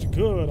 that looked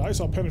good. I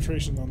saw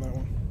penetration on that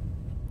one.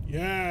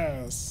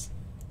 Yes.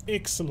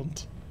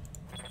 Excellent.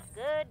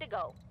 Good to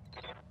go.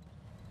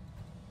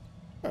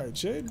 Alright,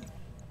 Shade.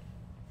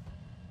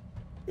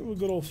 Give a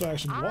good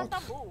old-fashioned On walk.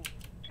 the move.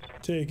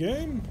 Take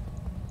aim.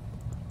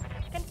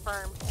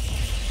 Confirmed.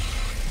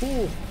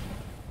 Oh.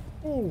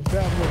 Oh,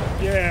 that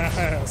one.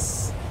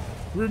 Yes.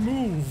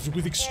 Removed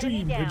with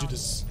extreme down.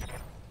 prejudice.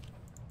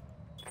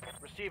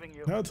 Receiving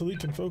you. Now Talik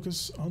can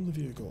focus on the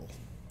vehicle.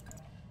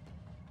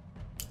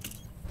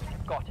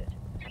 Got it.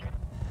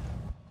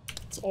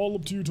 It's all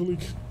up to you,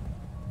 Talik.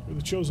 You're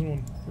the chosen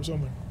one, or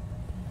something.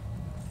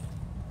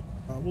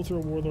 We'll throw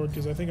Warlord,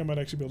 because I think I might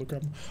actually be able to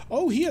grab him.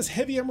 Oh, he has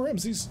heavy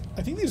MRMs.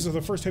 I think these are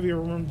the first heavy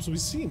MRMs we've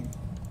seen.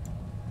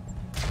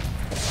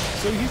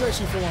 So he's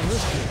actually full on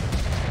risk here.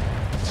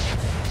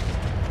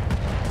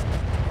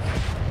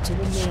 So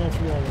we'll nail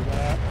through all of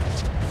that.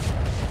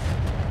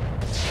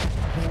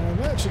 And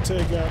that should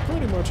take out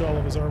pretty much all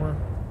of his armor.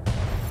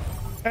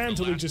 And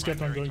Talik just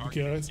kept on going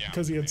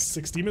because he had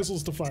 60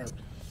 missiles to fire.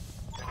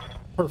 My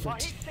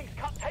Perfect. heat sinks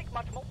can't take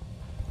much more.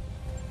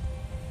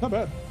 Not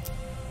bad.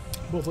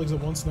 Both legs at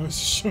once, now he's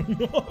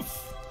showing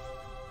off.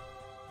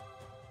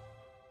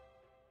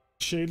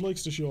 Shade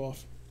likes to show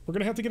off. We're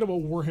gonna have to get him a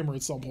Warhammer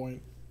at some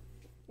point.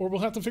 Or we'll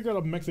have to figure out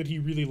a mech that he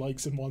really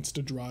likes and wants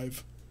to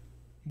drive.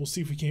 We'll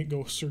see if we can't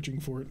go searching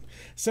for it.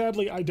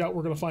 Sadly, I doubt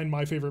we're gonna find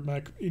my favorite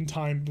mech in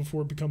time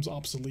before it becomes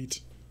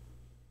obsolete.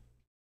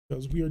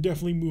 Because we are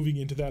definitely moving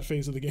into that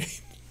phase of the game.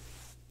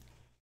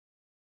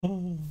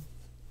 Oh.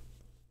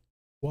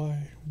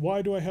 Why?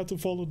 Why do I have to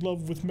fall in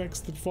love with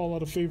mechs that fall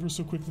out of favor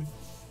so quickly?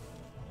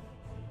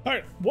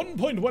 Alright,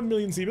 1.1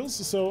 million C-bills,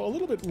 so a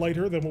little bit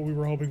lighter than what we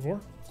were hoping for.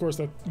 Of course,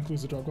 that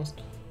includes the drop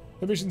cost.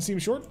 The mission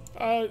seems short.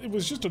 It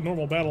was just a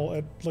normal battle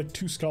at like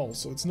 2 skulls,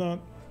 so it's not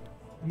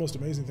the most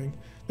amazing thing.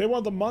 They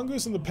want the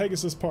Mongoose and the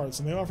Pegasus parts,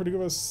 and they offered to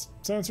give us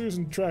sensors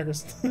and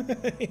trackers. We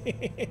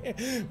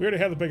already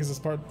have the Pegasus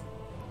part.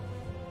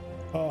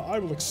 I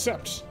will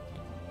accept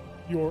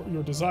your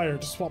desire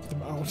to swap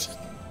them out.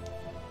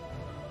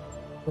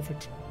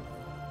 Perfect.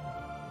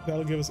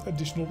 That'll give us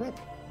additional rep,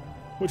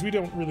 which we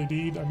don't really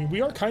need. I mean,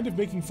 we are kind of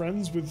making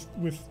friends with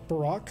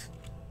Barack.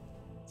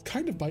 It's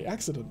kind of by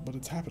accident, but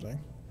it's happening.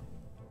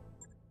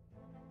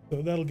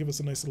 So that'll give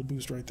us a nice little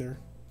boost right there.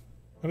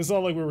 And it's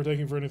not like we were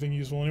taking for anything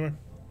useful anyway.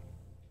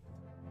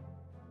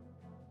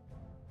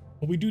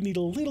 But we do need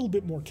a little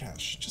bit more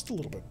cash, just a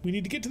little bit. We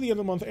need to get to the end of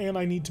the month, and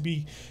I need to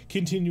be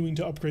continuing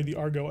to upgrade the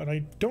Argo, and I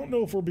don't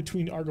know if we're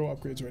between Argo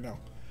upgrades right now.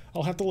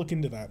 I'll have to look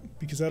into that,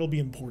 because that'll be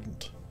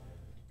important.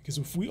 Because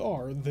if we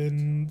are,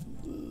 then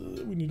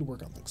we need to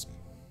work on things.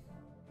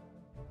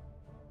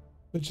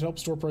 That should help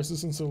store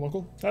prices since they're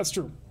local. That's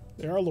true.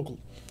 They are local.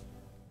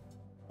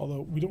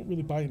 Although, we don't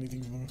really buy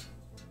anything from them.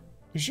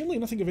 There's generally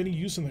nothing of any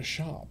use in the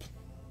shop.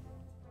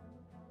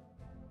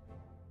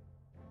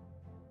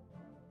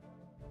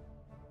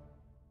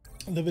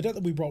 The Vedette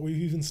that we brought, we've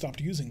even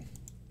stopped using.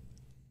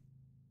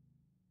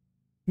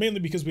 Mainly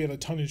because we had a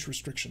tonnage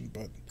restriction,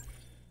 but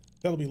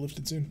that'll be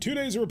lifted soon. 2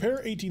 days of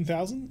repair,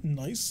 18,000.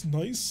 Nice,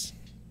 nice.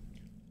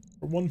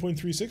 Or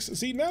 1.36.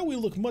 See, now we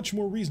look much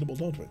more reasonable,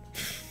 don't we?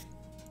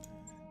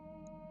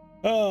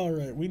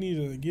 Alright, we need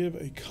to give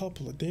a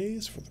couple of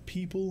days for the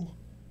people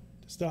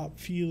to stop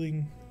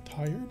feeling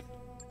tired.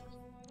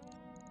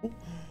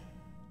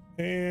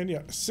 And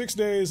yeah, 6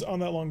 days on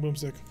that long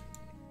boomstick.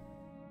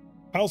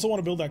 I also want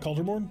to build that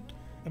Culturemorn,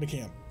 and I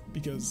can't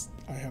because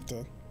I have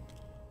to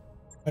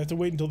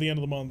wait until the end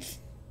of the month.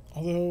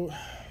 Although,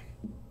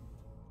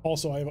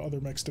 also I have other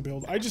mechs to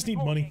build. I just need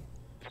money.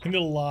 I need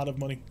a lot of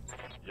money.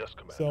 Yes,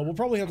 Commander. So we'll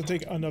probably have to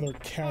take another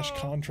cash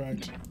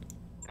contract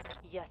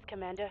Yes,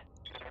 Commander. At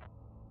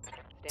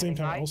the same Standing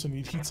time, I by. also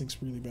need heat sinks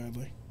really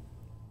badly.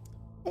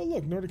 Oh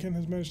look, Nordican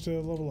has managed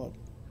to level up.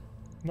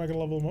 I'm not going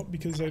to level him up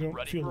because I don't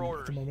Ready feel for him at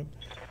orders. the moment.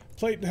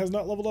 Plate has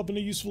not leveled up in a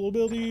useful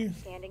ability.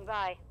 Standing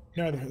by.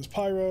 Neither has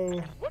Pyro.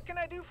 What can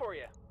I do for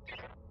you?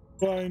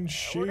 Fine.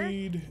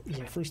 Shade is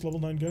our first level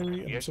 9 gunnery,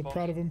 and I'm Yes, so boss.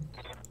 proud of him.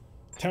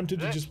 Tempted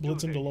to Let's just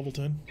blitz do him to this. level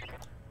 10.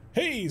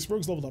 Hey,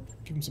 Sprogue's leveled up.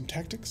 Give him some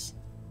tactics.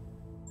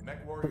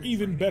 Mech Or warrior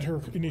even training.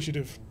 better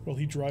initiative while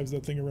he drives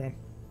that thing around.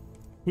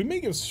 We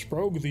may give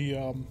Sprogue the,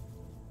 I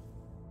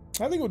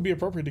think it would be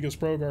appropriate to give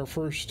Sprogue our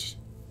first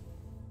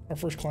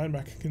clan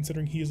back,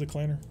 considering he is a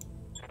clanner.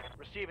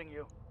 Receiving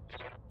you.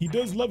 He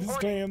does love his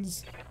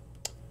clans.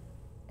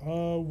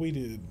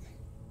 Waited.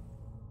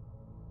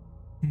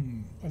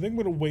 I think I'm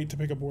gonna wait to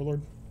pick up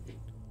Warlord.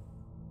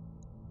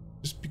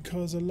 Just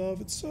because I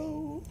love it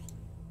so.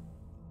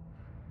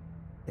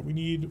 Yeah, we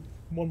need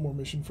one more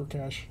mission for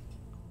cash.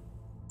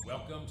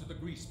 Welcome to the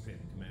grease pit,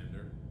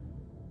 Commander.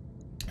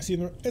 See,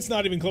 it's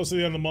not even close to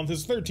the end of the month.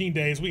 It's 13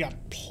 days. We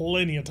got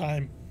plenty of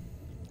time.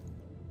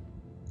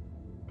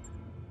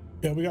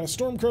 Yeah, we got a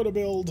Stormcrow to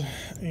build,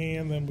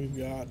 and then we've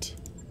got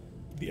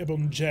the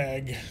Ebon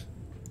Jag.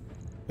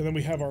 And then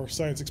we have our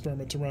science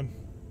experiment to run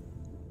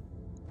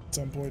at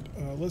some point.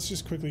 Let's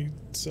just quickly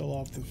sell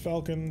off the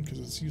Falcon, because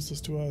it's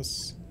useless to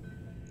us.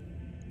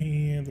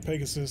 And the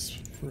Pegasus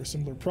for a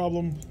similar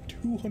problem.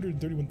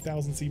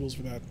 231,000 Seables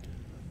for that.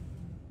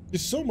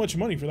 There's so much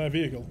money for that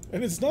vehicle,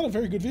 and it's not a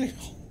very good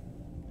vehicle.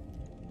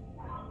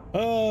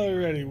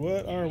 Alrighty,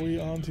 what are we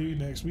on to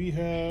next? We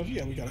have,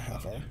 yeah, we got a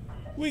half hour.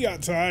 We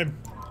got time.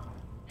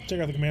 Check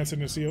out the command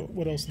center to see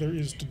what else there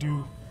is to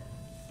do.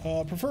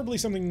 Preferably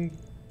something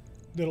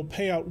that'll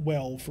pay out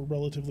well for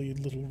relatively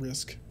little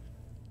risk.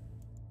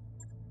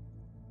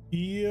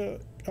 Yeah,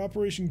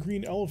 Operation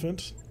Green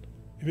Elephant.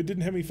 If it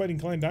didn't have me fighting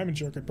Klein Diamond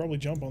Shark, I'd probably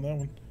jump on that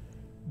one.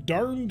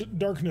 Darned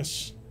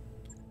Darkness.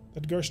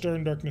 That gosh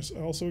darn darkness.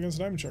 Also against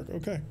Diamond Shark.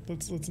 Okay,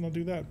 let's not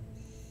do that.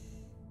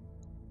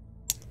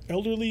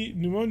 Elderly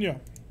Pneumonia.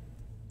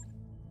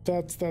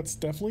 That's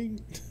definitely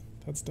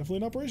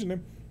an operation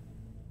name.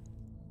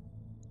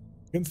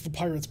 Against the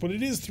pirates, but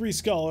it is 3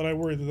 skull, and I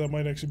worry that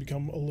might actually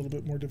become a little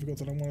bit more difficult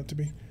than I want it to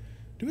be.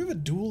 Do we have a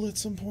duel at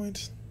some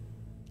point?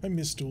 I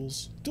miss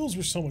duels. Duels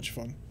were so much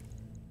fun.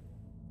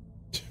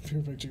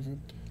 Pure picture food.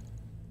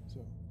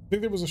 So, I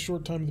think there was a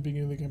short time at the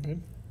beginning of the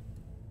campaign.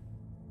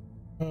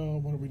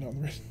 What are we not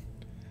in the raid?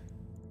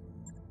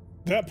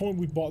 At that point,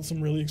 we bought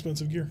some really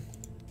expensive gear.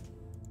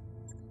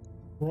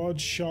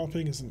 Broad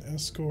shopping as an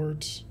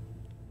escort.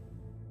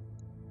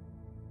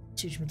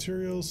 Search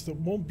materials that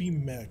won't be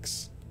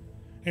mechs.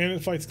 And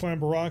it fights Clan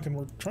Barak, and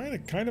we're trying to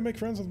kind of make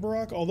friends with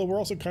Barak, although we're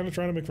also kind of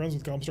trying to make friends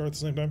with Comstar at the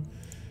same time.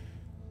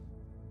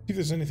 See if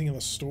there's anything in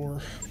the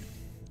store.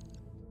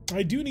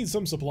 I do need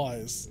some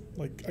supplies.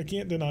 Like, I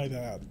can't deny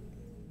that.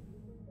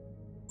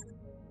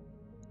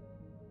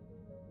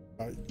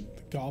 The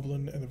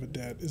Goblin and the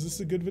Vedette. Is this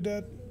a good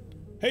Vedette?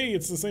 Hey,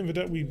 it's the same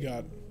Vedette we've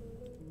got.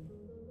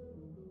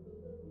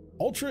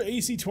 Ultra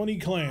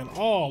AC-20 Clan.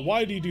 Oh,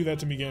 why do you do that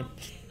to me, game?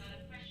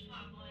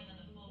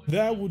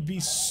 That would be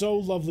so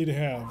lovely to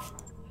have.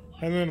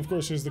 And then, of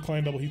course, there's the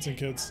Clan Double Heatsink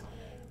kits,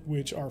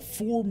 which are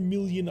 4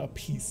 million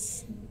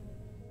apiece.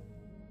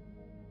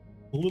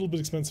 A little bit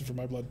expensive for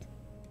my blood.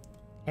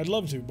 I'd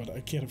love to, but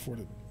I can't afford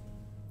it.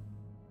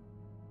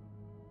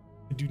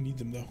 I do need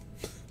them, though.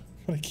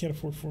 But I can't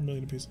afford 4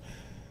 million apiece.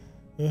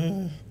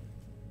 Figure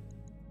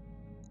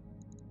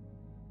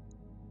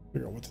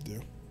out what to do.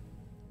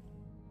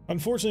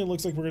 Unfortunately, it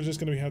looks like we're just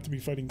going to have to be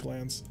fighting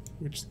clans,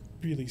 which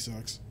really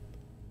sucks.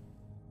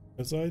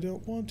 Because I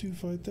don't want to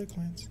fight the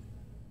clans.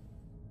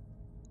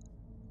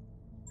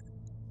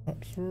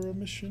 Not for a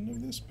mission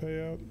of this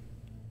payout.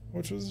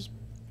 Which was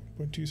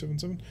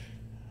 0.277.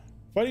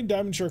 Fighting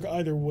Diamond Shark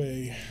either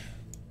way.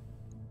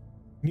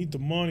 I need the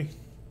money.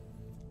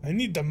 I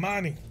need the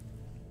money.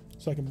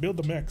 So I can build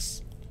the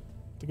mechs.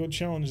 To go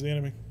challenge the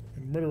enemy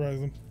and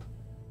murderize them.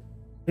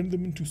 Turn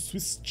them into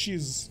Swiss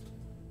cheese.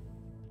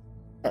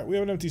 Alright, we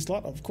have an empty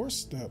slot, of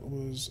course. That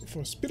was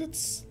for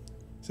Spirits.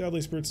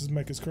 Sadly, Spirits'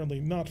 mech is currently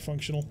not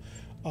functional.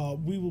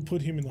 We will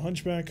put him in the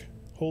Hunchback.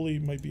 Holy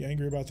might be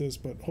angry about this,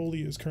 but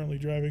Holy is currently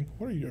driving.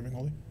 What are you driving,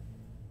 Holy?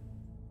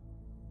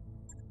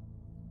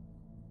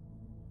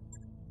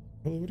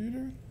 Holy, what are you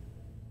doing?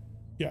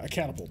 Yeah, a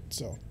catapult,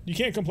 so you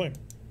can't complain.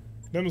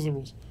 Them's the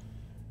rules.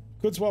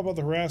 Could swap out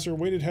the Harasser.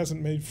 Weighted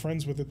hasn't made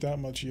friends with it that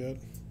much yet.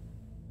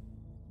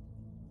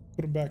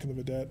 Put him back in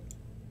the Vedette.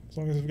 As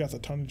long as I've got the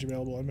tonnage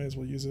available, I may as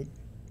well use it.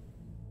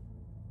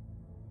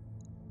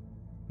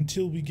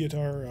 Until we get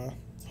our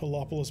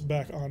Holopolis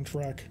back on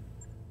track.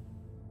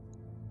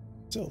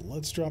 So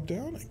let's drop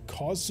down and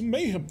cause some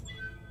mayhem.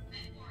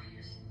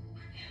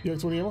 The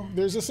X-20 ammo?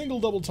 There's a single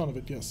double ton of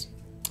it, yes.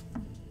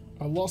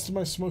 I lost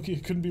my Smoky,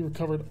 it couldn't be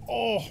recovered.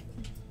 Oh,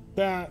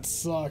 that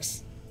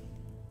sucks.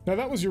 Now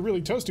that was your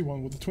really toasty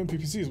one with the twin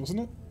PPCs,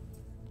 wasn't it?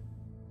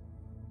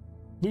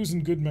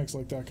 Losing good mechs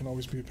like that can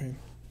always be a pain.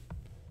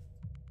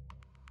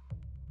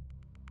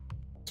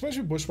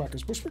 Especially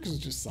Bushwhackers. Bushwhackers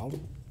are just solid.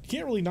 You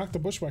can't really knock the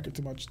bushwhacker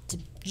too much. It's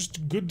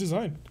just good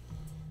design.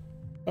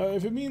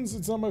 If it means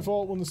it's not my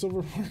fault when the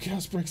silver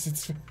gas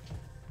breaks,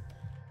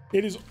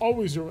 it is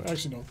always your...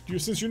 Actually, no.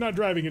 Since you're not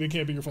driving it, it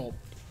can't be your fault.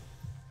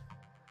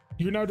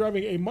 You're now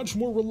driving a much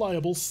more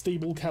reliable,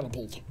 stable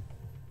catapult.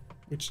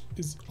 Which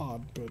is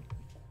odd, but...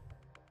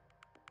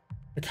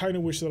 I kind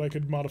of wish that I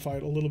could modify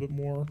it a little bit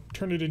more.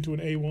 Turn it into an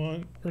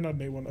A1, or not an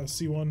A1, a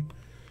C1.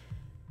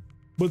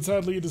 But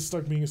sadly, it is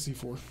stuck being a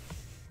C4.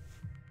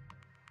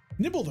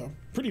 Nimble, though.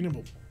 Pretty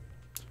nimble.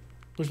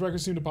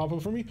 Bushwhackers seem to pop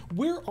up for me.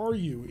 Where are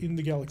you in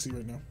the galaxy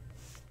right now?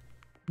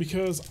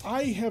 Because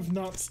I have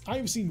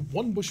seen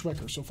one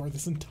bushwhacker so far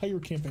this entire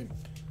campaign.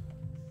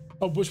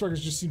 Oh,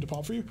 bushwhackers just seem to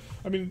pop for you?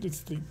 I mean,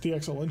 it's the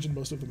XL engine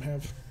most of them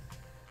have.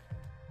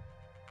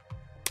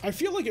 I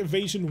feel like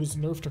evasion was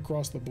nerfed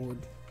across the board,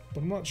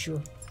 but I'm not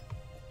sure.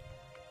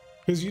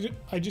 Because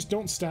I just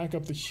don't stack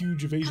up the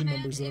huge evasion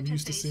numbers that I'm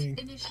used to seeing.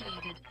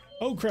 Initiated.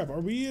 Oh crap, are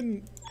we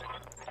in...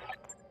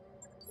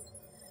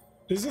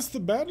 Is this the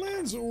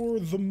Badlands or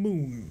the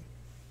moon?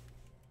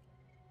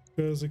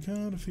 Because I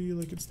kind of feel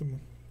like it's the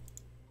moon.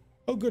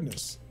 Oh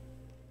goodness.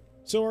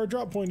 So our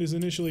drop point is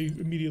initially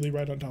immediately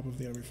right on top of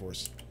the enemy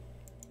force.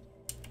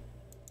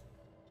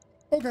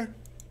 Okay.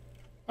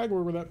 I can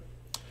work with that.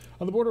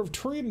 On the border of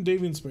Turian and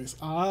Davian space.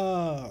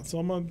 Ah, so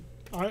I'm on...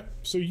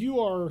 So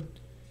you are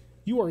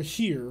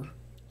here.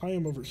 I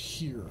am over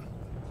here.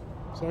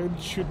 So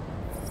I should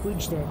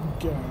bridge that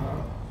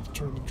gap.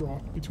 Trying to draw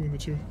between the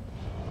two.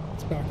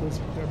 It's backwards.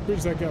 Yeah,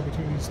 bridge that gap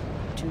between these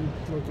two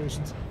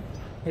locations.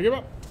 I give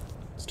up.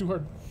 It's too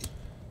hard.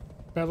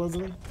 Badlands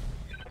in.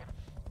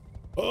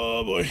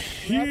 Oh boy,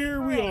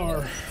 here we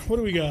are. What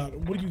do we got?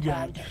 What do you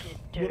got?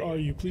 What are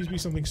you? Please be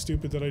something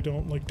stupid that I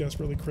don't like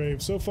desperately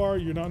crave. So far,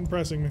 you're not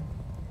impressing me.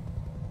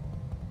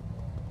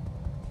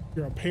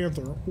 You're a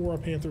panther or a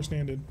panther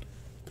stand-in.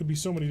 Could be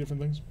so many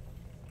different things.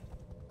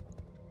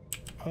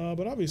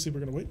 But obviously we're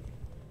gonna wait.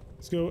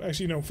 Let's go.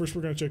 Actually, no. First,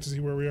 we're gonna check to see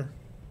where we are.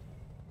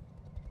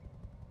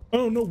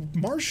 Oh no,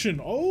 Martian.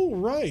 Oh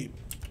right.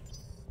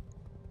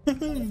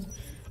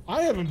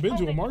 I haven't been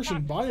to a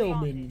Martian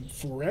biome in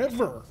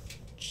forever.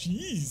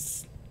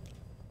 Jeez.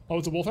 Oh,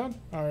 it's a wolfhound?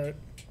 Alright.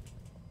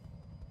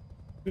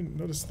 Didn't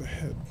notice the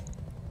head.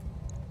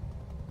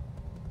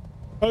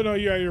 Oh no,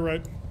 yeah, you're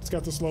right. It's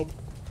got the slope.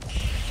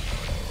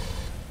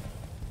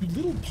 You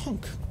little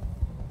punk.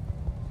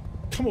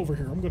 Come over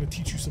here. I'm gonna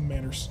teach you some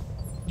manners.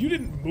 You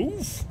didn't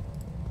move?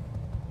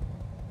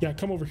 Yeah,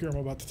 come over here. I'm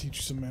about to teach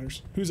you some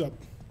manners. Who's up?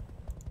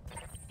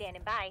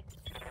 Standing by.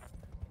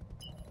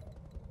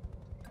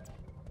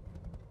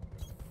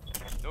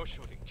 No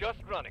shooting, just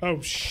running.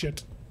 Oh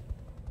shit.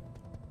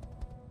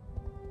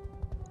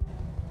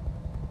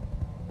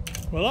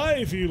 Well,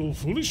 I feel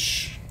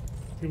foolish.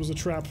 It was a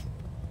trap.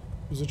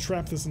 It was a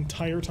trap this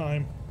entire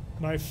time,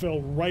 and I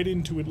fell right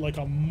into it like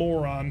a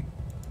moron.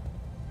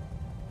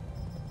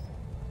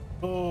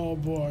 Oh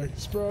boy,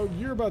 Sprog,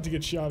 you're about to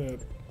get shot at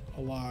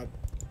a lot.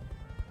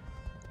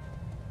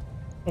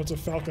 Oh, it's a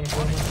Falcon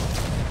apparently.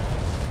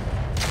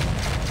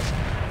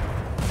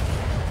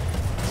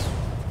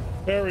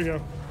 There we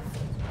go.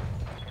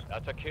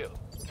 That's a kill.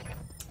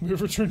 We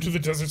have returned to the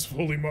deserts of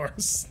Holy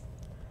Mars.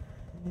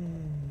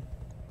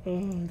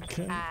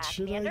 Okay,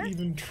 should I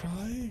even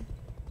try?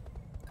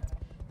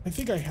 I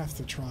think I have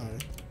to try.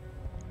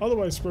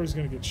 Otherwise, Sprog's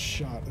gonna get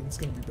shot, and it's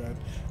gonna be bad.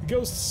 The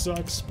ghost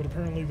sucks, but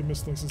apparently the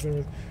Mistlynx is there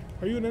with...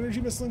 Are you an energy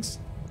Mistlynx?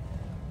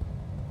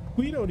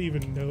 We don't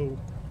even know.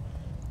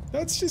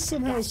 That's just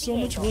somehow so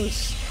much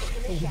worse.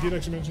 Oh, we did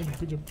actually mention it.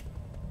 Good job.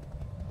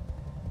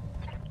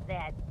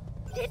 That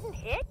didn't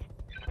hit?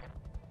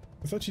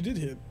 I thought you did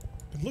hit.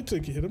 It looked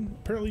like you hit him.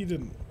 Apparently you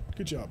didn't.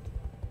 Good job.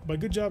 By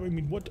good job, I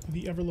mean what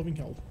the ever-loving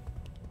hell.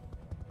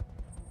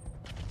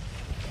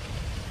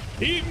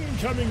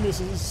 Incoming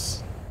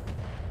missiles!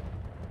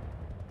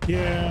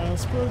 Yeah,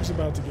 Sprog's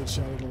about to get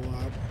shot at a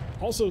lot.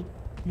 Also,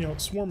 you know,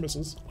 swarm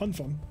missiles.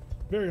 Unfun.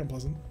 Very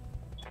unpleasant.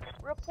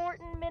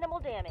 Reporting minimal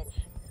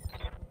damage.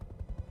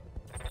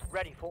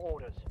 Ready for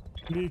orders.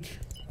 Leak.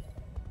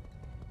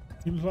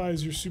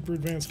 Utilize your super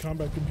advanced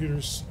combat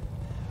computers.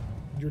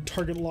 Your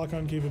target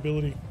lock-on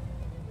capability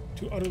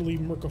to utterly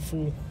murk a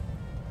fool.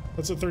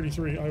 That's a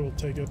 33. I will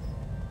take it.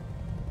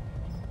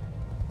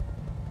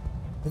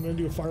 I'm gonna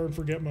do a fire and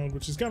forget mode,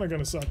 which is kind of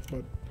gonna suck,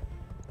 but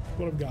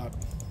what I've got.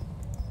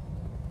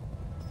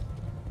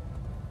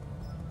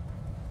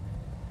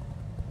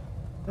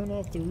 Turn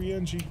off the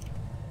re-engie.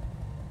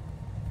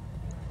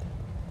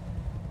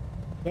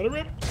 Let it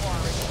rip!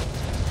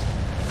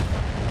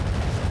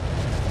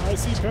 I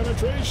see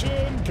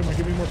penetration! Come on,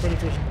 give me more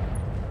penetration.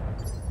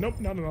 Nope,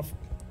 not enough.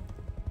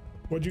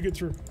 What'd you get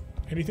through?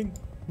 Anything?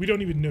 We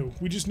don't even know.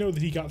 We just know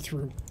that he got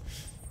through.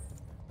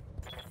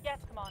 Yes,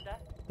 Commander.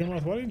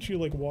 Gamroth, why didn't you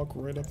like walk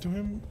right up to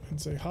him and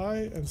say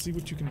hi and see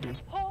what you can do?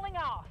 Pulling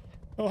off.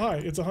 Oh hi,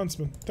 it's a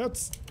huntsman.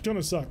 That's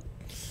gonna suck.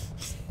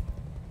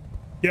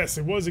 Yes,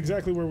 it was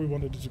exactly where we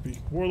wanted it to be.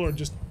 Warlord,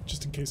 just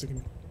in case I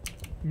can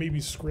maybe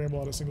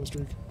scramble out a single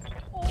streak.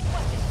 All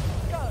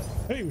weapons,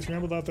 go. Hey, we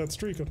scrambled out that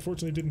streak.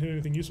 Unfortunately, didn't hit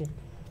anything useful.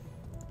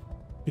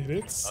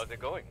 Hits. How's it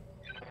going?